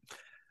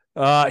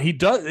 Okay. He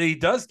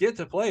does get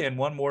to play in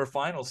one more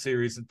final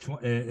series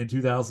in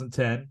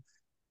 2010.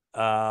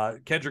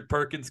 Kendrick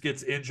Perkins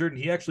gets injured,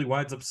 and he actually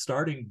winds up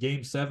starting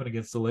Game 7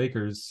 against the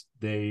Lakers.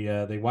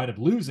 They wind up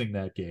losing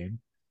that game,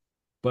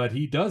 but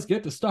he does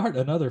get to start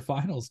another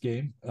finals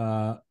game,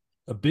 a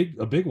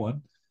big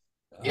one.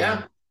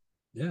 Yeah.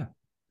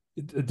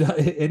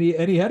 And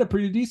he had a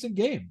pretty decent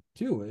game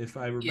too, if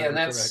I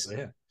remember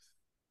correctly.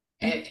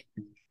 Yeah.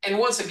 And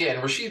once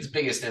again, Rasheed's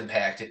biggest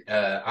impact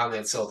on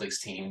that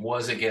Celtics team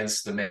was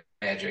against the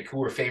Magic, who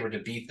were favored to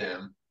beat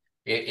them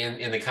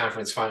in the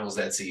conference finals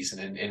that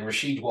season. And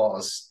Rasheed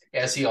Wallace,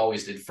 as he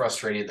always did,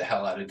 frustrated the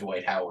hell out of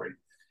Dwight Howard.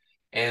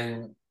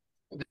 And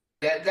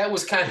that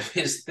was kind of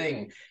his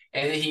thing.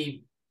 And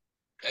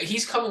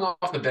he's coming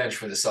off the bench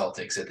for the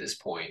Celtics at this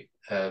point.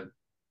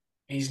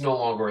 He's no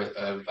longer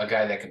a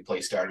guy that can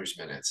play starters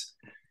minutes.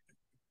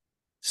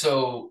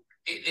 So,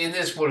 and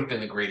this would have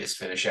been the greatest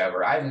finish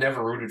ever. I've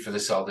never rooted for the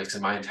Celtics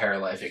in my entire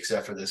life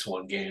except for this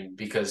one game,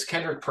 because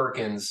Kendrick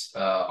Perkins,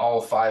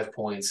 all 5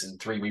 points and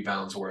 3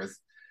 rebounds worth,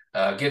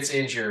 gets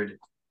injured,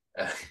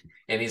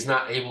 and he's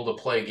not able to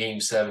play Game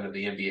 7 of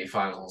the NBA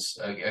Finals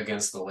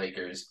against the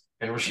Lakers.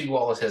 And Rasheed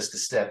Wallace has to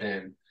step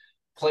in,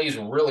 plays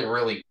really,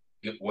 really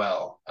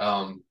well.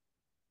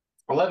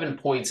 11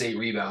 points, 8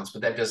 rebounds,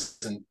 but that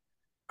doesn't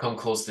come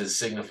close to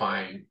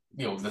signifying,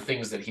 the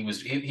things that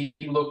he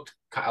looked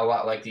a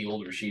lot like the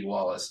old Rasheed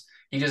Wallace.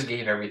 He just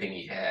gave everything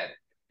he had.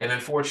 And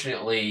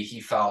unfortunately,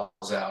 he fouls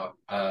out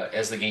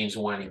as the game's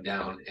winding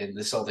down, and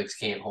the Celtics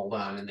can't hold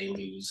on and they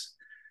lose.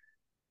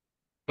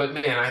 But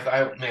man,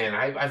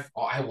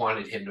 I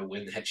wanted him to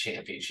win that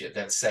championship,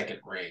 that second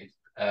ring,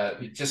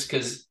 just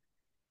because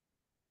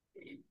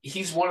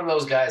he's one of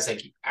those guys.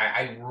 Like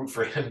I root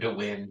for him to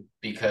win,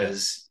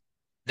 because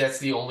that's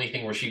the only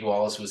thing Rasheed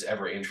Wallace was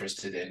ever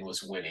interested in,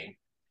 was winning.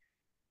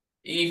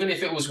 Even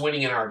if it was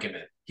winning an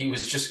argument, he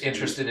was just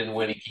interested in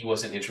winning. He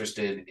wasn't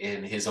interested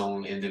in his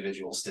own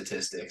individual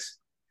statistics,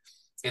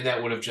 and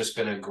that would have just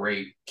been a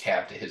great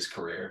cap to his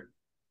career.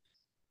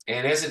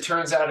 And as it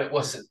turns out, it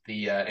wasn't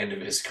the end of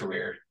his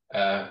career.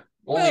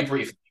 Only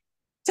briefly.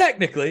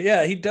 Technically,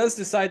 yeah. He does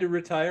decide to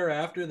retire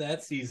after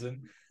that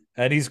season,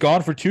 and he's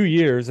gone for 2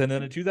 years. And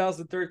then in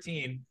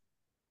 2013,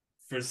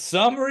 for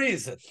some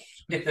reason,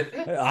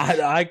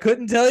 I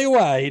couldn't tell you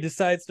why, he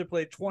decides to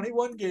play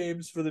 21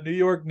 games for the New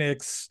York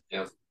Knicks.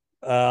 Yeah.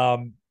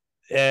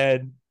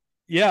 And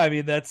yeah, I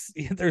mean,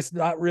 there's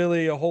not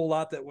really a whole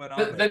lot that went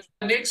on. The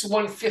Knicks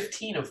won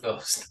 15 of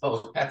those,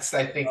 though. That's,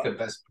 I think, the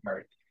best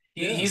part.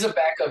 He's a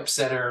backup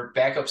center,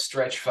 backup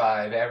stretch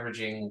 5,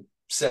 averaging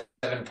 7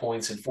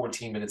 points in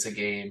 14 minutes a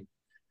game.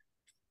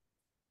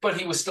 But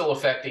he was still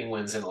affecting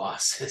wins and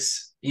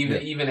losses,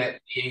 even at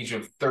the age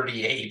of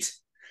 38.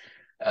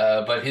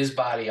 But his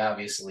body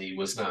obviously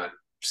was not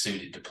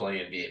suited to play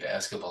NBA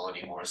basketball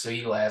anymore. So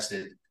he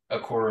lasted a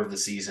quarter of the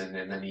season,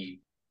 and then he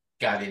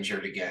got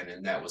injured again,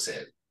 and that was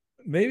it.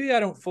 Maybe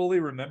I don't fully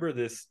remember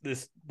this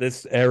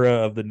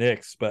era of the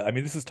Knicks, but I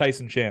mean, this is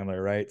Tyson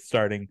Chandler, right?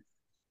 Starting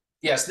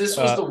Yes, this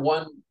was the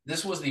one.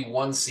 This was the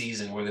one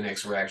season where the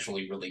Knicks were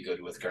actually really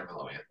good with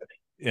Carmelo Anthony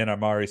and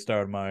Amari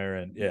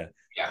Stoudemire, and yeah.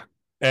 Yeah.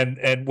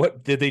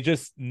 What did they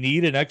just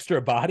need an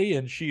extra body?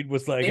 And she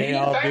was like, They "Hey, needed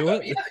a I'll do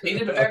backup. it." Yeah, they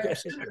needed a backup Okay.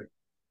 center.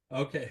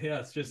 Okay, yeah,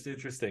 it's just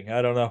interesting.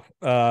 I don't know.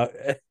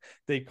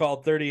 They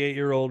called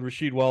 38-year-old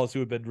Rasheed Wallace, who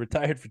had been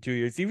retired for 2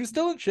 years. He was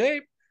still in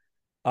shape,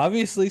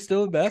 obviously,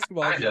 still in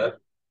basketball Kind shape.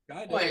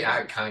 of. Well,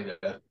 yeah, kind of.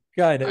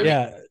 Kind of, I mean,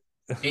 yeah.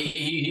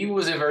 he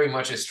was a very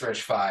much a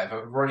stretch five,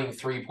 running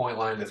 3-point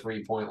line to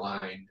 3-point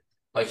line.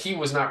 Like he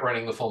was not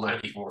running the full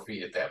 94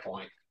 feet at that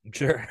point.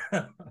 Sure.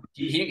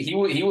 He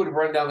would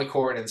run down the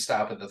court and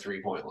stop at the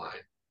 3-point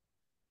line.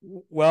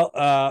 Well,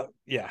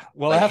 yeah.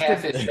 Well, Like after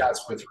half his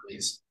shots were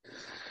threes.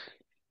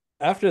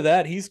 After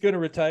that, he's going to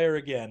retire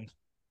again.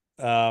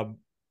 And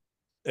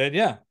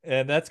yeah,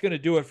 and that's going to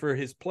do it for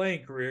his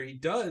playing career. He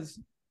does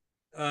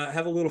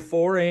have a little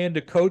foray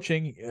into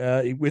coaching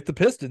with the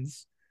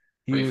Pistons.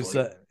 He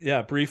Briefly.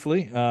 was,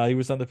 briefly. He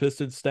was on the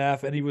Pistons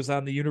staff, and he was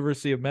on the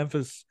University of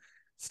Memphis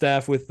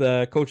staff with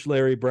Coach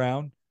Larry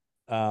Brown,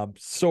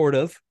 sort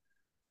of.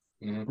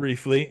 Mm-hmm.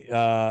 Briefly.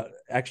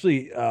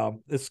 Actually,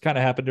 this kind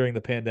of happened during the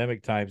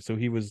pandemic time, so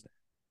he was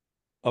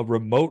a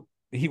remote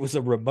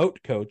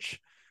coach.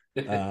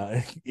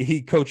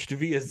 He coached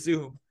via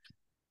Zoom.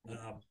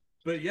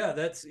 But yeah,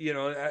 that's,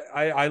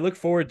 I look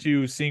forward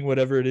to seeing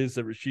whatever it is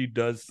that Rasheed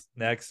does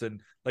next.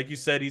 And like you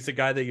said, he's a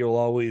guy that you'll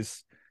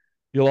always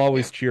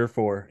cheer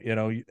for.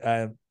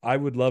 I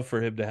would love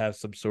for him to have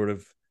some sort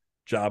of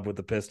job with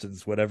the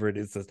Pistons, whatever it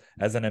is,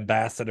 as an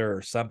ambassador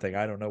or something.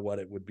 I don't know what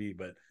it would be,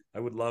 but I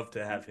would love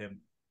to have him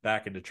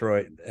back in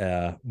Detroit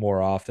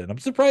more often. I'm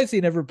surprised he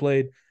never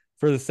played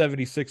for the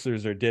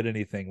 76ers or did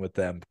anything with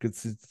them,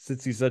 because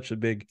since he's such a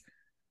big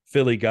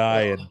Philly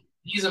guy. Well,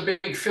 he's a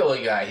big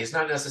Philly guy. He's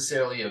not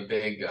necessarily a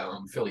big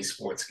Philly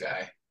sports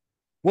guy.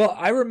 Well,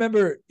 I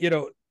remember,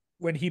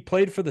 when he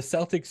played for the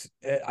Celtics,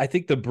 I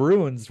think the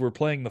Bruins were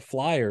playing the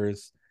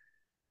Flyers,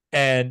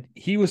 and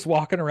he was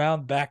walking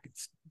around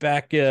backstage,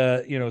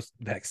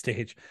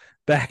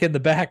 back in the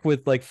back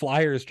with like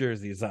Flyers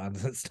jerseys on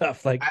and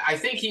stuff. Like, I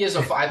think he is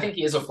a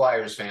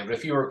Flyers fan. But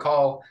if you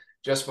recall,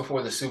 just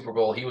before the Super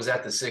Bowl, he was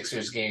at the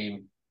Sixers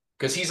game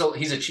because he's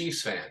a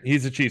Chiefs fan.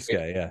 He's a Chiefs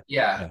guy,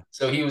 yeah.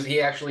 So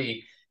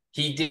he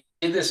did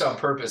this on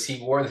purpose.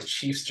 He wore the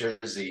Chiefs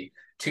jersey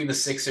to the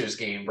Sixers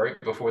game right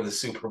before the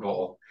Super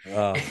Bowl.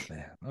 Oh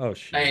man, oh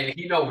shit. And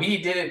he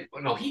did it.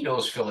 No, he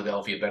knows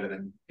Philadelphia better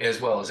than as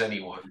well as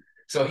anyone.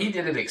 So he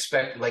didn't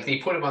expect, like, they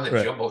put him on the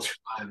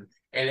Jumbotron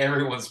and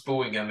everyone's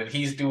booing him, and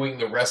he's doing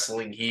the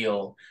wrestling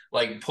heel,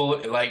 like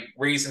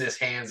raising his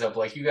hands up,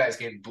 like, you guys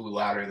can boo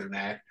louder than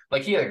that.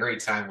 Like, he had a great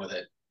time with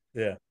it.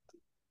 Yeah.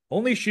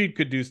 Only Sheed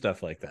could do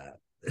stuff like that.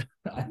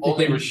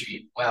 Only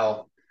Rasheed.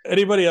 Well,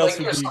 anybody else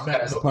like, would be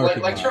guys,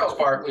 like Charles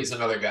Barkley's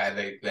another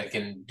guy that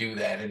can do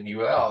that, and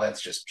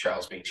that's just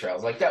Charles being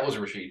Charles. Like, that was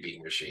Rasheed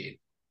being Rasheed.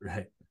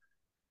 Right.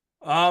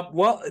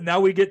 Well, now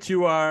we get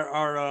to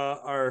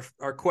our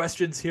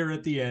questions here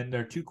at the end.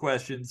 Our two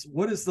questions.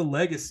 What is the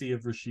legacy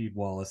of Rasheed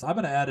Wallace? I'm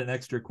going to add an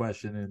extra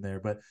question in there,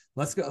 but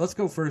let's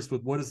go first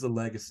with, what is the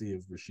legacy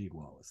of Rasheed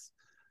Wallace?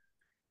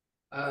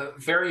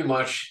 Very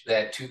much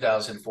that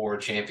 2004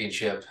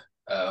 championship,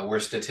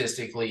 where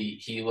statistically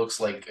he looks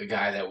like a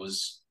guy that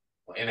was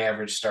an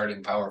average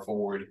starting power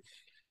forward,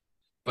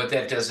 but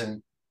that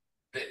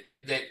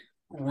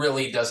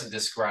really doesn't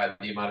describe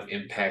the amount of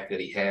impact that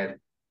he had.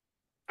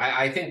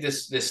 I think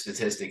this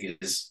statistic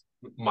is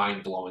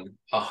mind-blowing.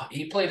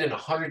 He played in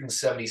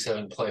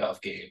 177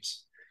 playoff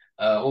games,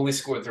 only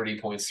scored 30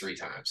 points 3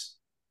 times.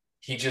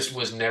 He just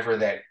was never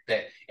that.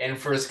 And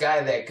for this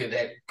guy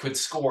that could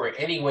score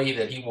any way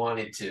that he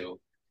wanted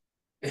to,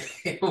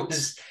 it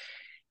was.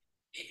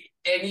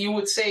 And you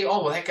would say,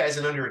 oh, well, that guy's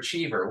an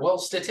underachiever. Well,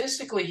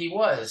 statistically, he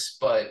was.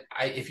 But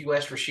if you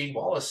asked Rasheed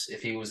Wallace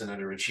if he was an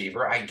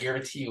underachiever, I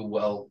guarantee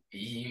you,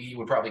 he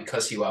would probably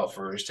cuss you out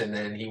first, and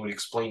then he would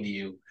explain to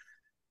you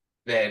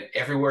that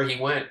everywhere he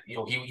went,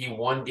 he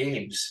won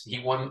games. He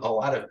won a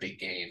lot of big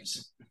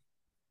games.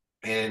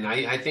 And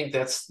I think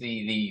that's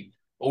the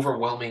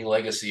overwhelming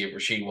legacy of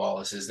Rasheed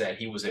Wallace, is that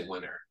he was a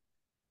winner.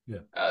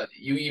 Yeah.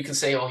 You can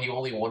say, oh, he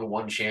only won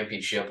one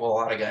championship. Well, a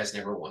lot of guys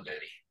never won any.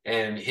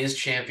 And his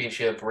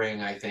championship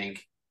ring, I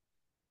think,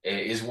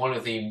 is one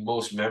of the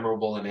most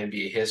memorable in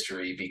NBA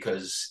history,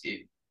 because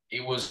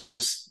it was,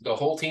 the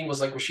whole team was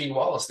like Rasheed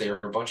Wallace. They were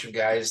a bunch of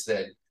guys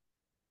that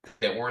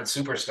weren't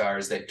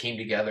superstars that came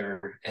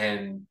together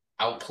and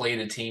outplayed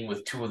a team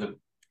with 2 of the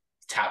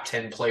top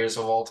 10 players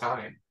of all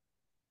time.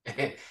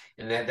 And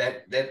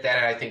that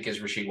I think is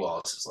Rasheed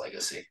Wallace's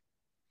legacy.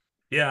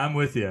 Yeah, I'm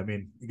with you. I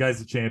mean, the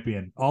guy's a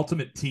champion,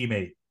 ultimate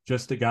teammate,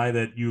 just a guy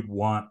that you'd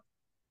want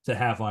to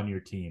have on your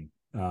team.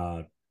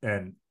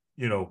 And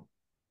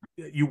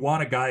you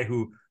want a guy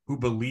who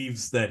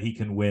believes that he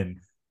can win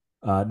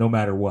no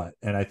matter what.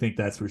 And I think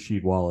that's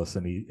Rasheed Wallace,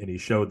 and he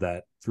showed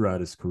that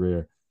throughout his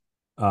career.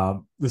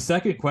 The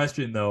second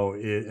question, though,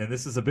 and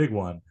this is a big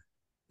one,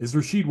 is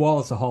Rasheed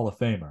Wallace a Hall of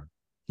Famer?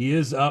 He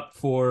is up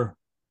for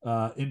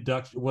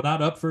induction. Well,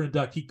 not up for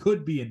induct. He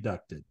could be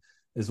inducted.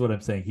 is what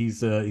I'm saying.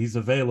 He's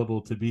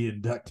available to be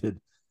inducted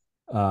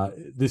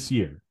this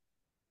year.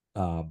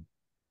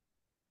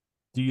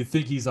 Do you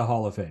think he's a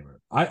Hall of Famer?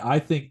 I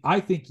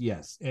think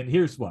yes, and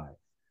here's why.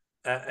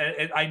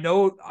 And I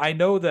know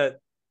that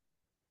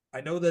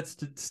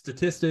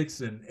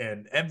statistics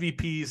and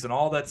MVPs and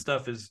all that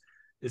stuff is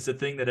a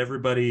thing that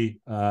everybody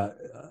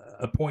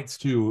points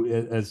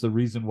to as the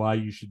reason why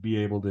you should be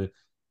able to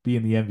be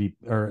in the MVP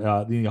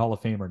or the Hall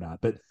of Fame or not.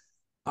 But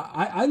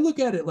I look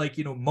at it like,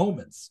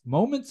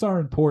 moments are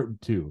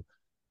important too,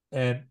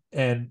 and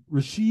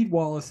Rasheed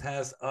Wallace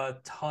has a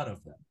ton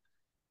of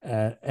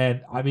them,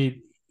 and I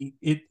mean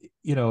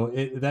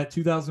that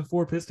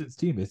 2004 Pistons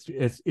team,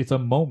 it's a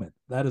moment.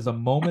 That is a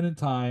moment in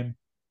time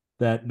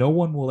that no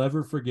one will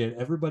ever forget.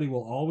 Everybody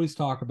will always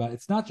talk about.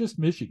 It's not just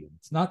Michigan.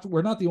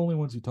 We're not the only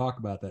ones who talk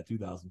about that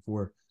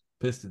 2004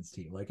 Pistons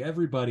team. Like,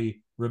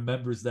 everybody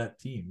remembers that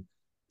team.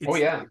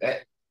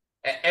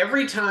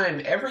 Every time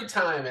in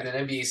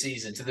an NBA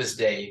season to this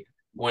day,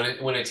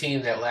 when a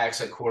team that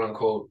lacks a quote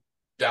unquote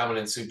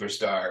dominant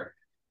superstar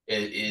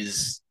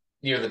is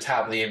near the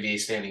top of the NBA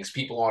standings,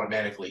 people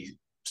automatically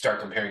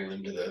start comparing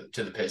them to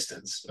the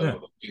Pistons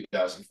of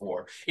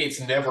 2004. It's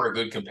never a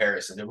good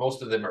comparison.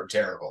 Most of them are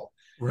terrible.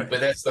 Right.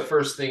 But that's the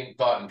first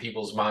thought in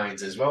people's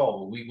minds as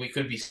well. We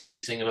could be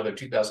seeing another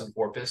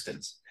 2004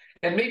 Pistons.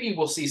 And maybe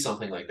we'll see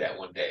something like that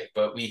one day.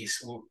 But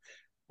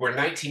we're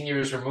 19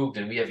 years removed,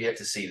 and we have yet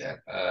to see that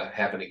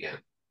happen again.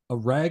 A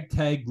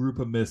ragtag group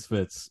of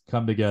misfits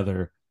come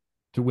together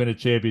to win a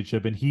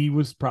championship, and he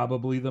was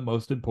probably the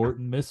most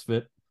important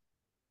misfit.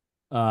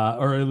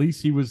 Or at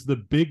least he was the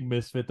big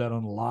misfit that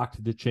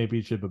unlocked the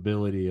championship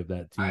ability of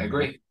that team. I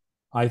agree.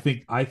 I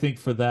think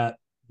for that,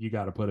 you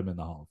got to put him in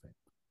the Hall of Fame.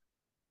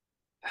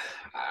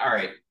 All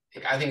right.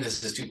 I think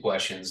this is two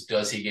questions.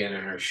 Does he get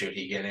in or should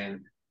he get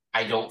in?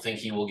 I don't think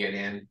he will get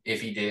in.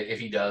 If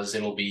he does,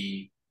 it'll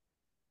be,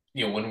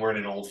 when we're in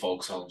an old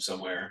folks home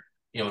somewhere,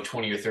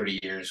 20 or 30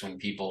 years, when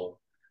people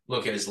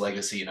look at his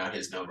legacy, not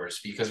his numbers.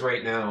 Because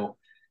right now,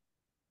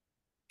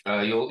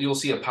 you'll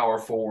see a power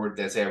forward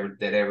that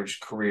average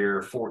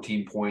career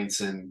 14 points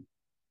and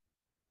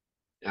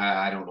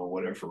I don't know,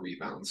 whatever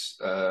rebounds.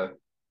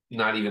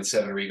 Not even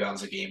 7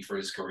 rebounds a game for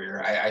his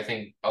career. I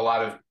think a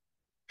lot of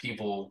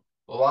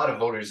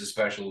voters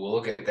especially will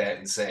look at that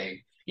and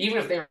say, even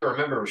if they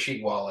remember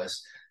Rasheed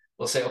Wallace,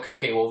 they'll say,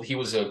 okay, well, he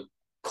was a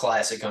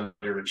classic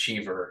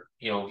underachiever.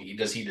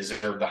 Does he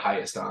deserve the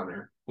highest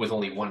honor with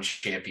only one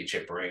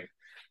championship ring?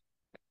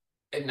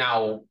 And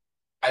now,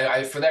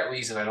 I for that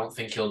reason, I don't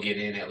think he'll get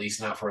in, at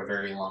least not for a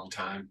very long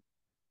time.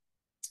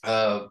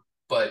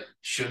 But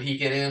should he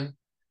get in?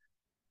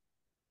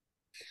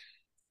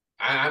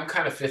 I'm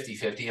kind of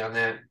 50-50 on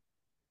that.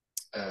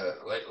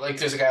 Like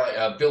there's a guy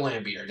like Bill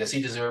Laimbeer. Does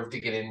he deserve to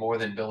get in more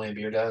than Bill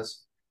Laimbeer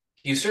does?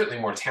 He's certainly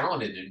more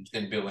talented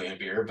than Bill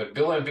Laimbeer, but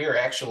Bill Laimbeer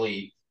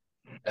actually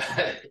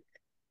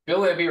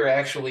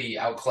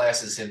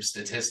outclasses him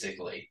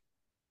statistically.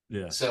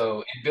 Yeah.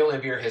 So, and Bill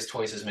Laimbeer has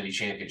twice as many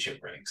championship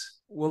rings.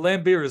 Well,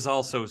 Laimbeer is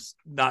also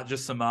not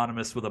just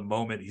synonymous with a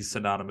moment; he's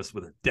synonymous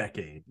with a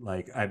decade.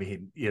 Like, I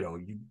mean,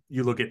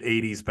 you look at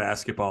 '80s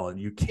basketball, and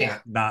you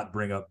can't not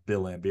bring up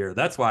Bill Laimbeer.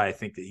 That's why I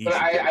think that he. But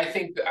I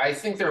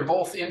think they're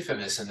both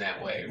infamous in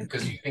that way,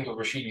 because you think of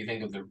Rasheed, you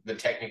think of the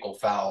technical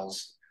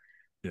fouls,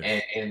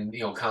 and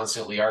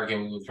constantly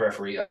arguing with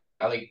referee.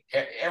 I like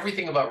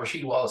everything about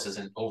Rasheed Wallace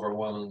isn't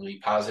overwhelmingly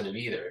positive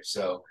either.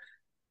 So,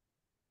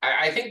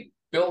 I think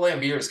Bill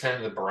Laimbeer is kind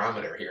of the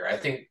barometer here. I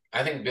think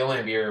Bill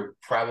Laimbeer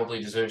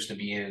probably deserves to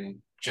be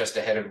in just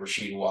ahead of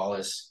Rasheed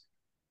Wallace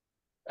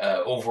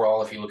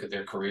overall, if you look at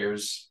their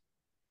careers.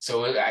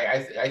 So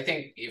I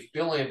think if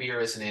Bill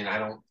Laimbeer isn't in, I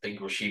don't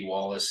think Rasheed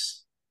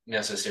Wallace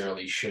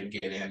necessarily should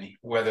get in,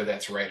 whether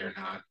that's right or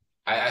not.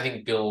 I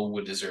think Bill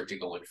would deserve to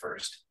go in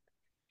first.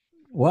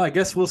 Well, I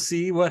guess we'll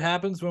see what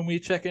happens when we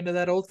check into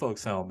that old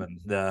folks home,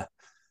 and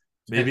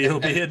maybe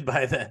he'll be in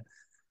by then.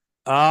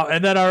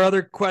 And then our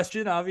other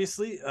question,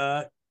 obviously,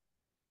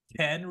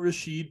 can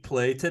Rasheed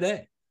play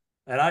today?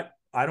 And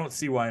I don't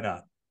see why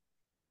not.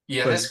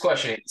 Yeah, this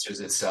question answers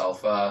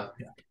itself.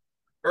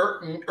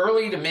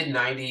 Early to mid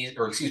 90s,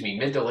 or excuse me,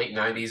 mid to late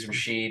 90s,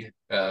 Rasheed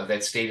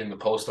that stayed in the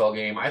post-all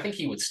game, I think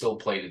he would still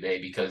play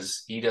today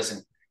because he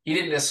didn't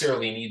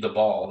necessarily need the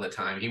ball all the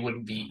time. He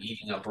wouldn't be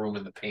eating up room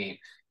in the paint.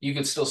 You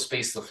could still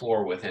space the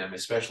floor with him,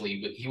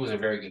 especially he was a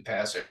very good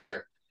passer.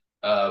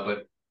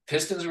 But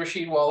Pistons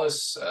Rasheed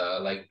Wallace,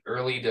 like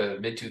early to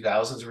mid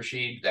 2000s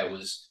Rasheed, that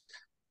was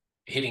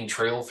hitting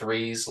trail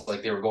threes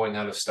like they were going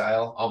out of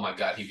style. Oh my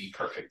God, he'd be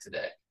perfect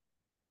today.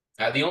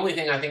 The only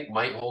thing I think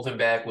might hold him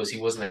back was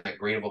he wasn't that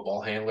great of a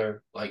ball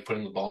handler, like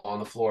putting the ball on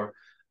the floor.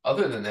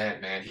 Other than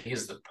that, man, he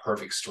is the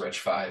perfect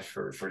stretch five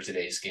for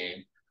today's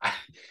game.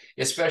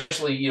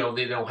 Especially,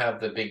 they don't have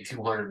the big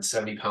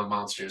 270-pound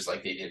monsters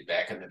like they did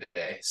back in the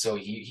day. So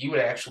he would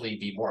actually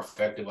be more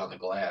effective on the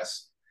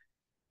glass.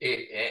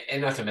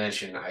 And not to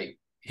mention,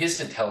 his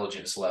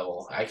intelligence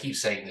level, I keep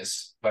saying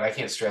this, but I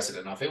can't stress it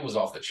enough. It was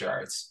off the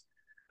charts.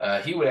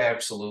 He would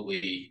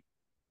absolutely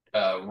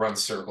run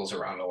circles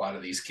around a lot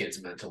of these kids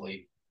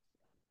mentally.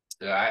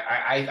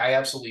 I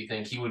absolutely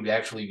think he would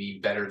actually be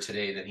better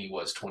today than he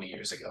was 20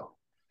 years ago.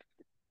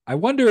 I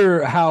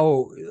wonder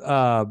how,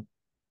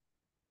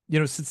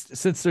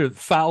 since their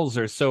fouls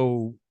are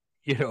so,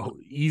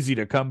 easy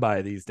to come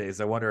by these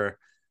days, I wonder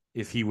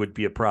if he would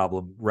be a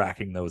problem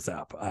racking those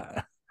up.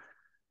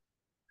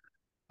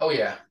 Oh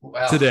yeah,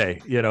 well,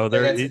 today, you're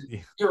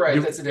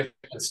right. That's a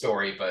different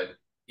story, but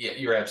yeah,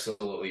 you're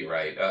absolutely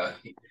right.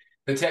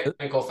 The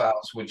technical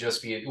fouls would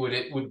just be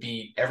would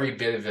be every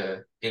bit of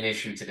an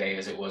issue today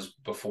as it was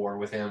before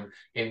with him.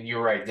 And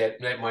you're right,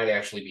 that might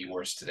actually be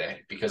worse today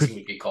because he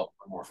would get called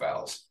for more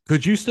fouls.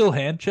 Could you still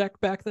hand check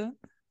back then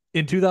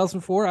in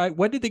 2004?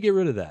 When did they get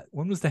rid of that?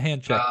 When was the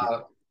hand check?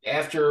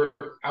 After,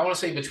 I want to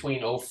say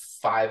between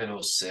 05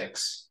 and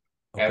 06,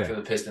 okay. After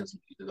the Pistons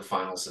did the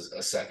finals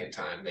a second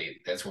time,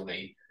 that's when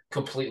they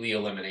completely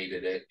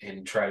eliminated it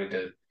and tried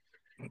to,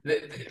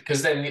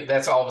 because then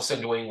that's all of a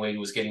sudden Dwayne Wade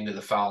was getting to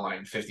the foul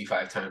line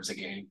 55 times a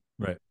game.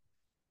 Right.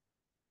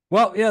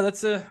 Well, yeah,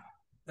 that's an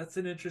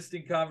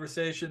interesting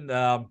conversation.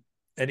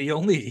 And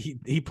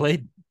he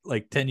played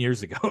like 10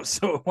 years ago,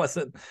 so it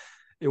wasn't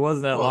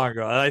that long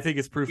ago. I think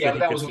it's proof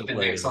that was with the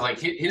Knicks. Like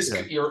his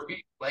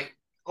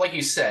like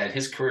you said,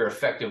 his career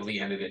effectively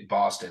ended in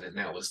Boston, and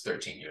that was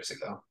 13 years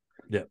ago.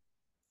 Yeah.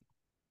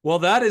 Well,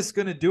 that is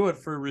going to do it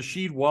for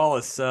Rasheed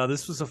Wallace.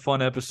 This was a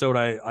fun episode.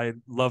 I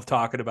love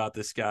talking about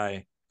this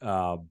guy.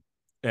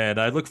 And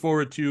I look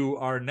forward to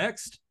our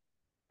next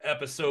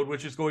episode,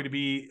 which is going to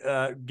be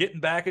getting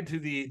back into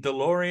the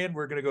DeLorean.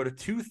 We're going to go to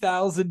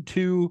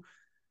 2002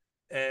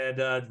 and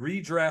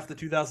redraft the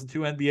 2002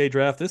 NBA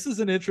draft. This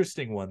is an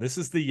interesting one. This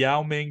is the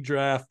Yao Ming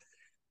draft.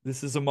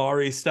 This is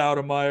Amari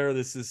Stoudemire.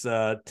 This is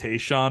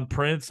Tayshaun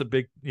Prince, a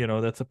big,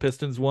 that's a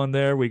Pistons one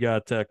there. We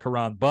got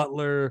Caron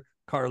Butler,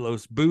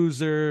 Carlos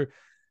Boozer,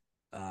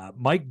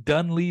 Mike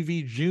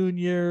Dunleavy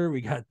Jr. We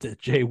got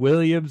Jay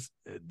Williams.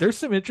 There's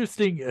some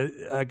interesting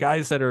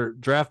guys that are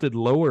drafted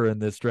lower in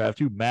this draft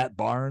too. Matt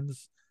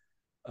Barnes.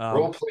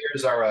 Role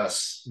players are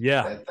us.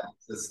 Yeah,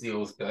 that's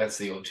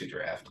the 02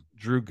 draft.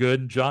 Drew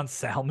Gooden, John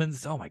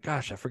Salmons. Oh my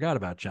gosh, I forgot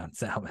about John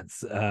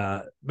Salmons.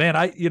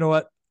 Man, you know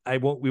what?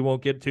 We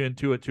won't get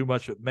into it too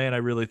much, but man, I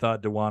really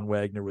thought DeJuan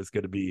Wagner was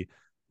going to be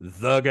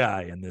the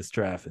guy in this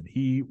draft, and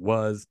he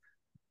was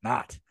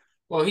not.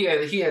 Well, he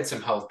had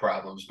some health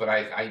problems, but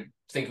I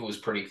think it was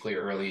pretty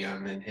clear early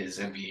on in his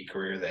NBA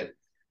career that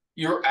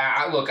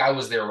I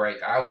was there right.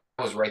 I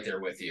was right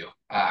there with you.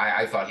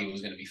 I thought he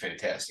was going to be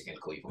fantastic in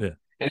Cleveland. Yeah.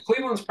 And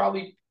Cleveland's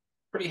probably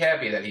pretty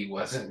happy that he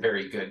wasn't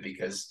very good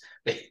because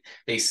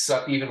they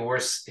sucked even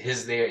worse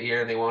his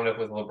year and they wound up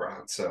with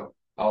LeBron. So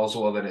all's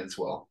well that ends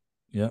well.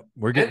 Yeah,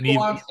 we're getting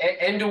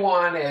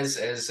DeJuan,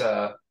 as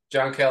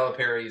John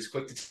Calipari is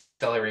quick to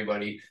tell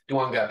everybody,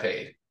 DeJuan got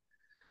paid.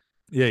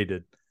 Yeah, he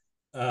did.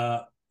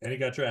 And he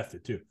got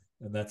drafted too.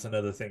 And that's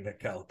another thing that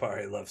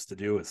Calipari loves to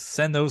do is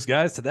send those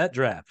guys to that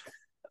draft.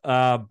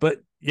 But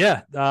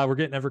yeah, we're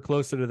getting ever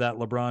closer to that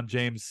LeBron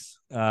James,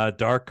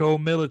 Darko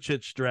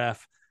Milicic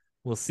draft.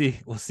 We'll see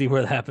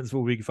what happens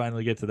when we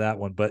finally get to that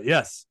one. But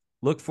yes,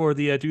 look for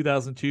the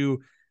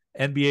 2002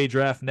 NBA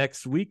draft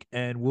next week,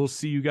 and we'll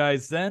see you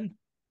guys then.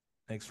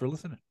 Thanks for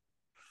listening.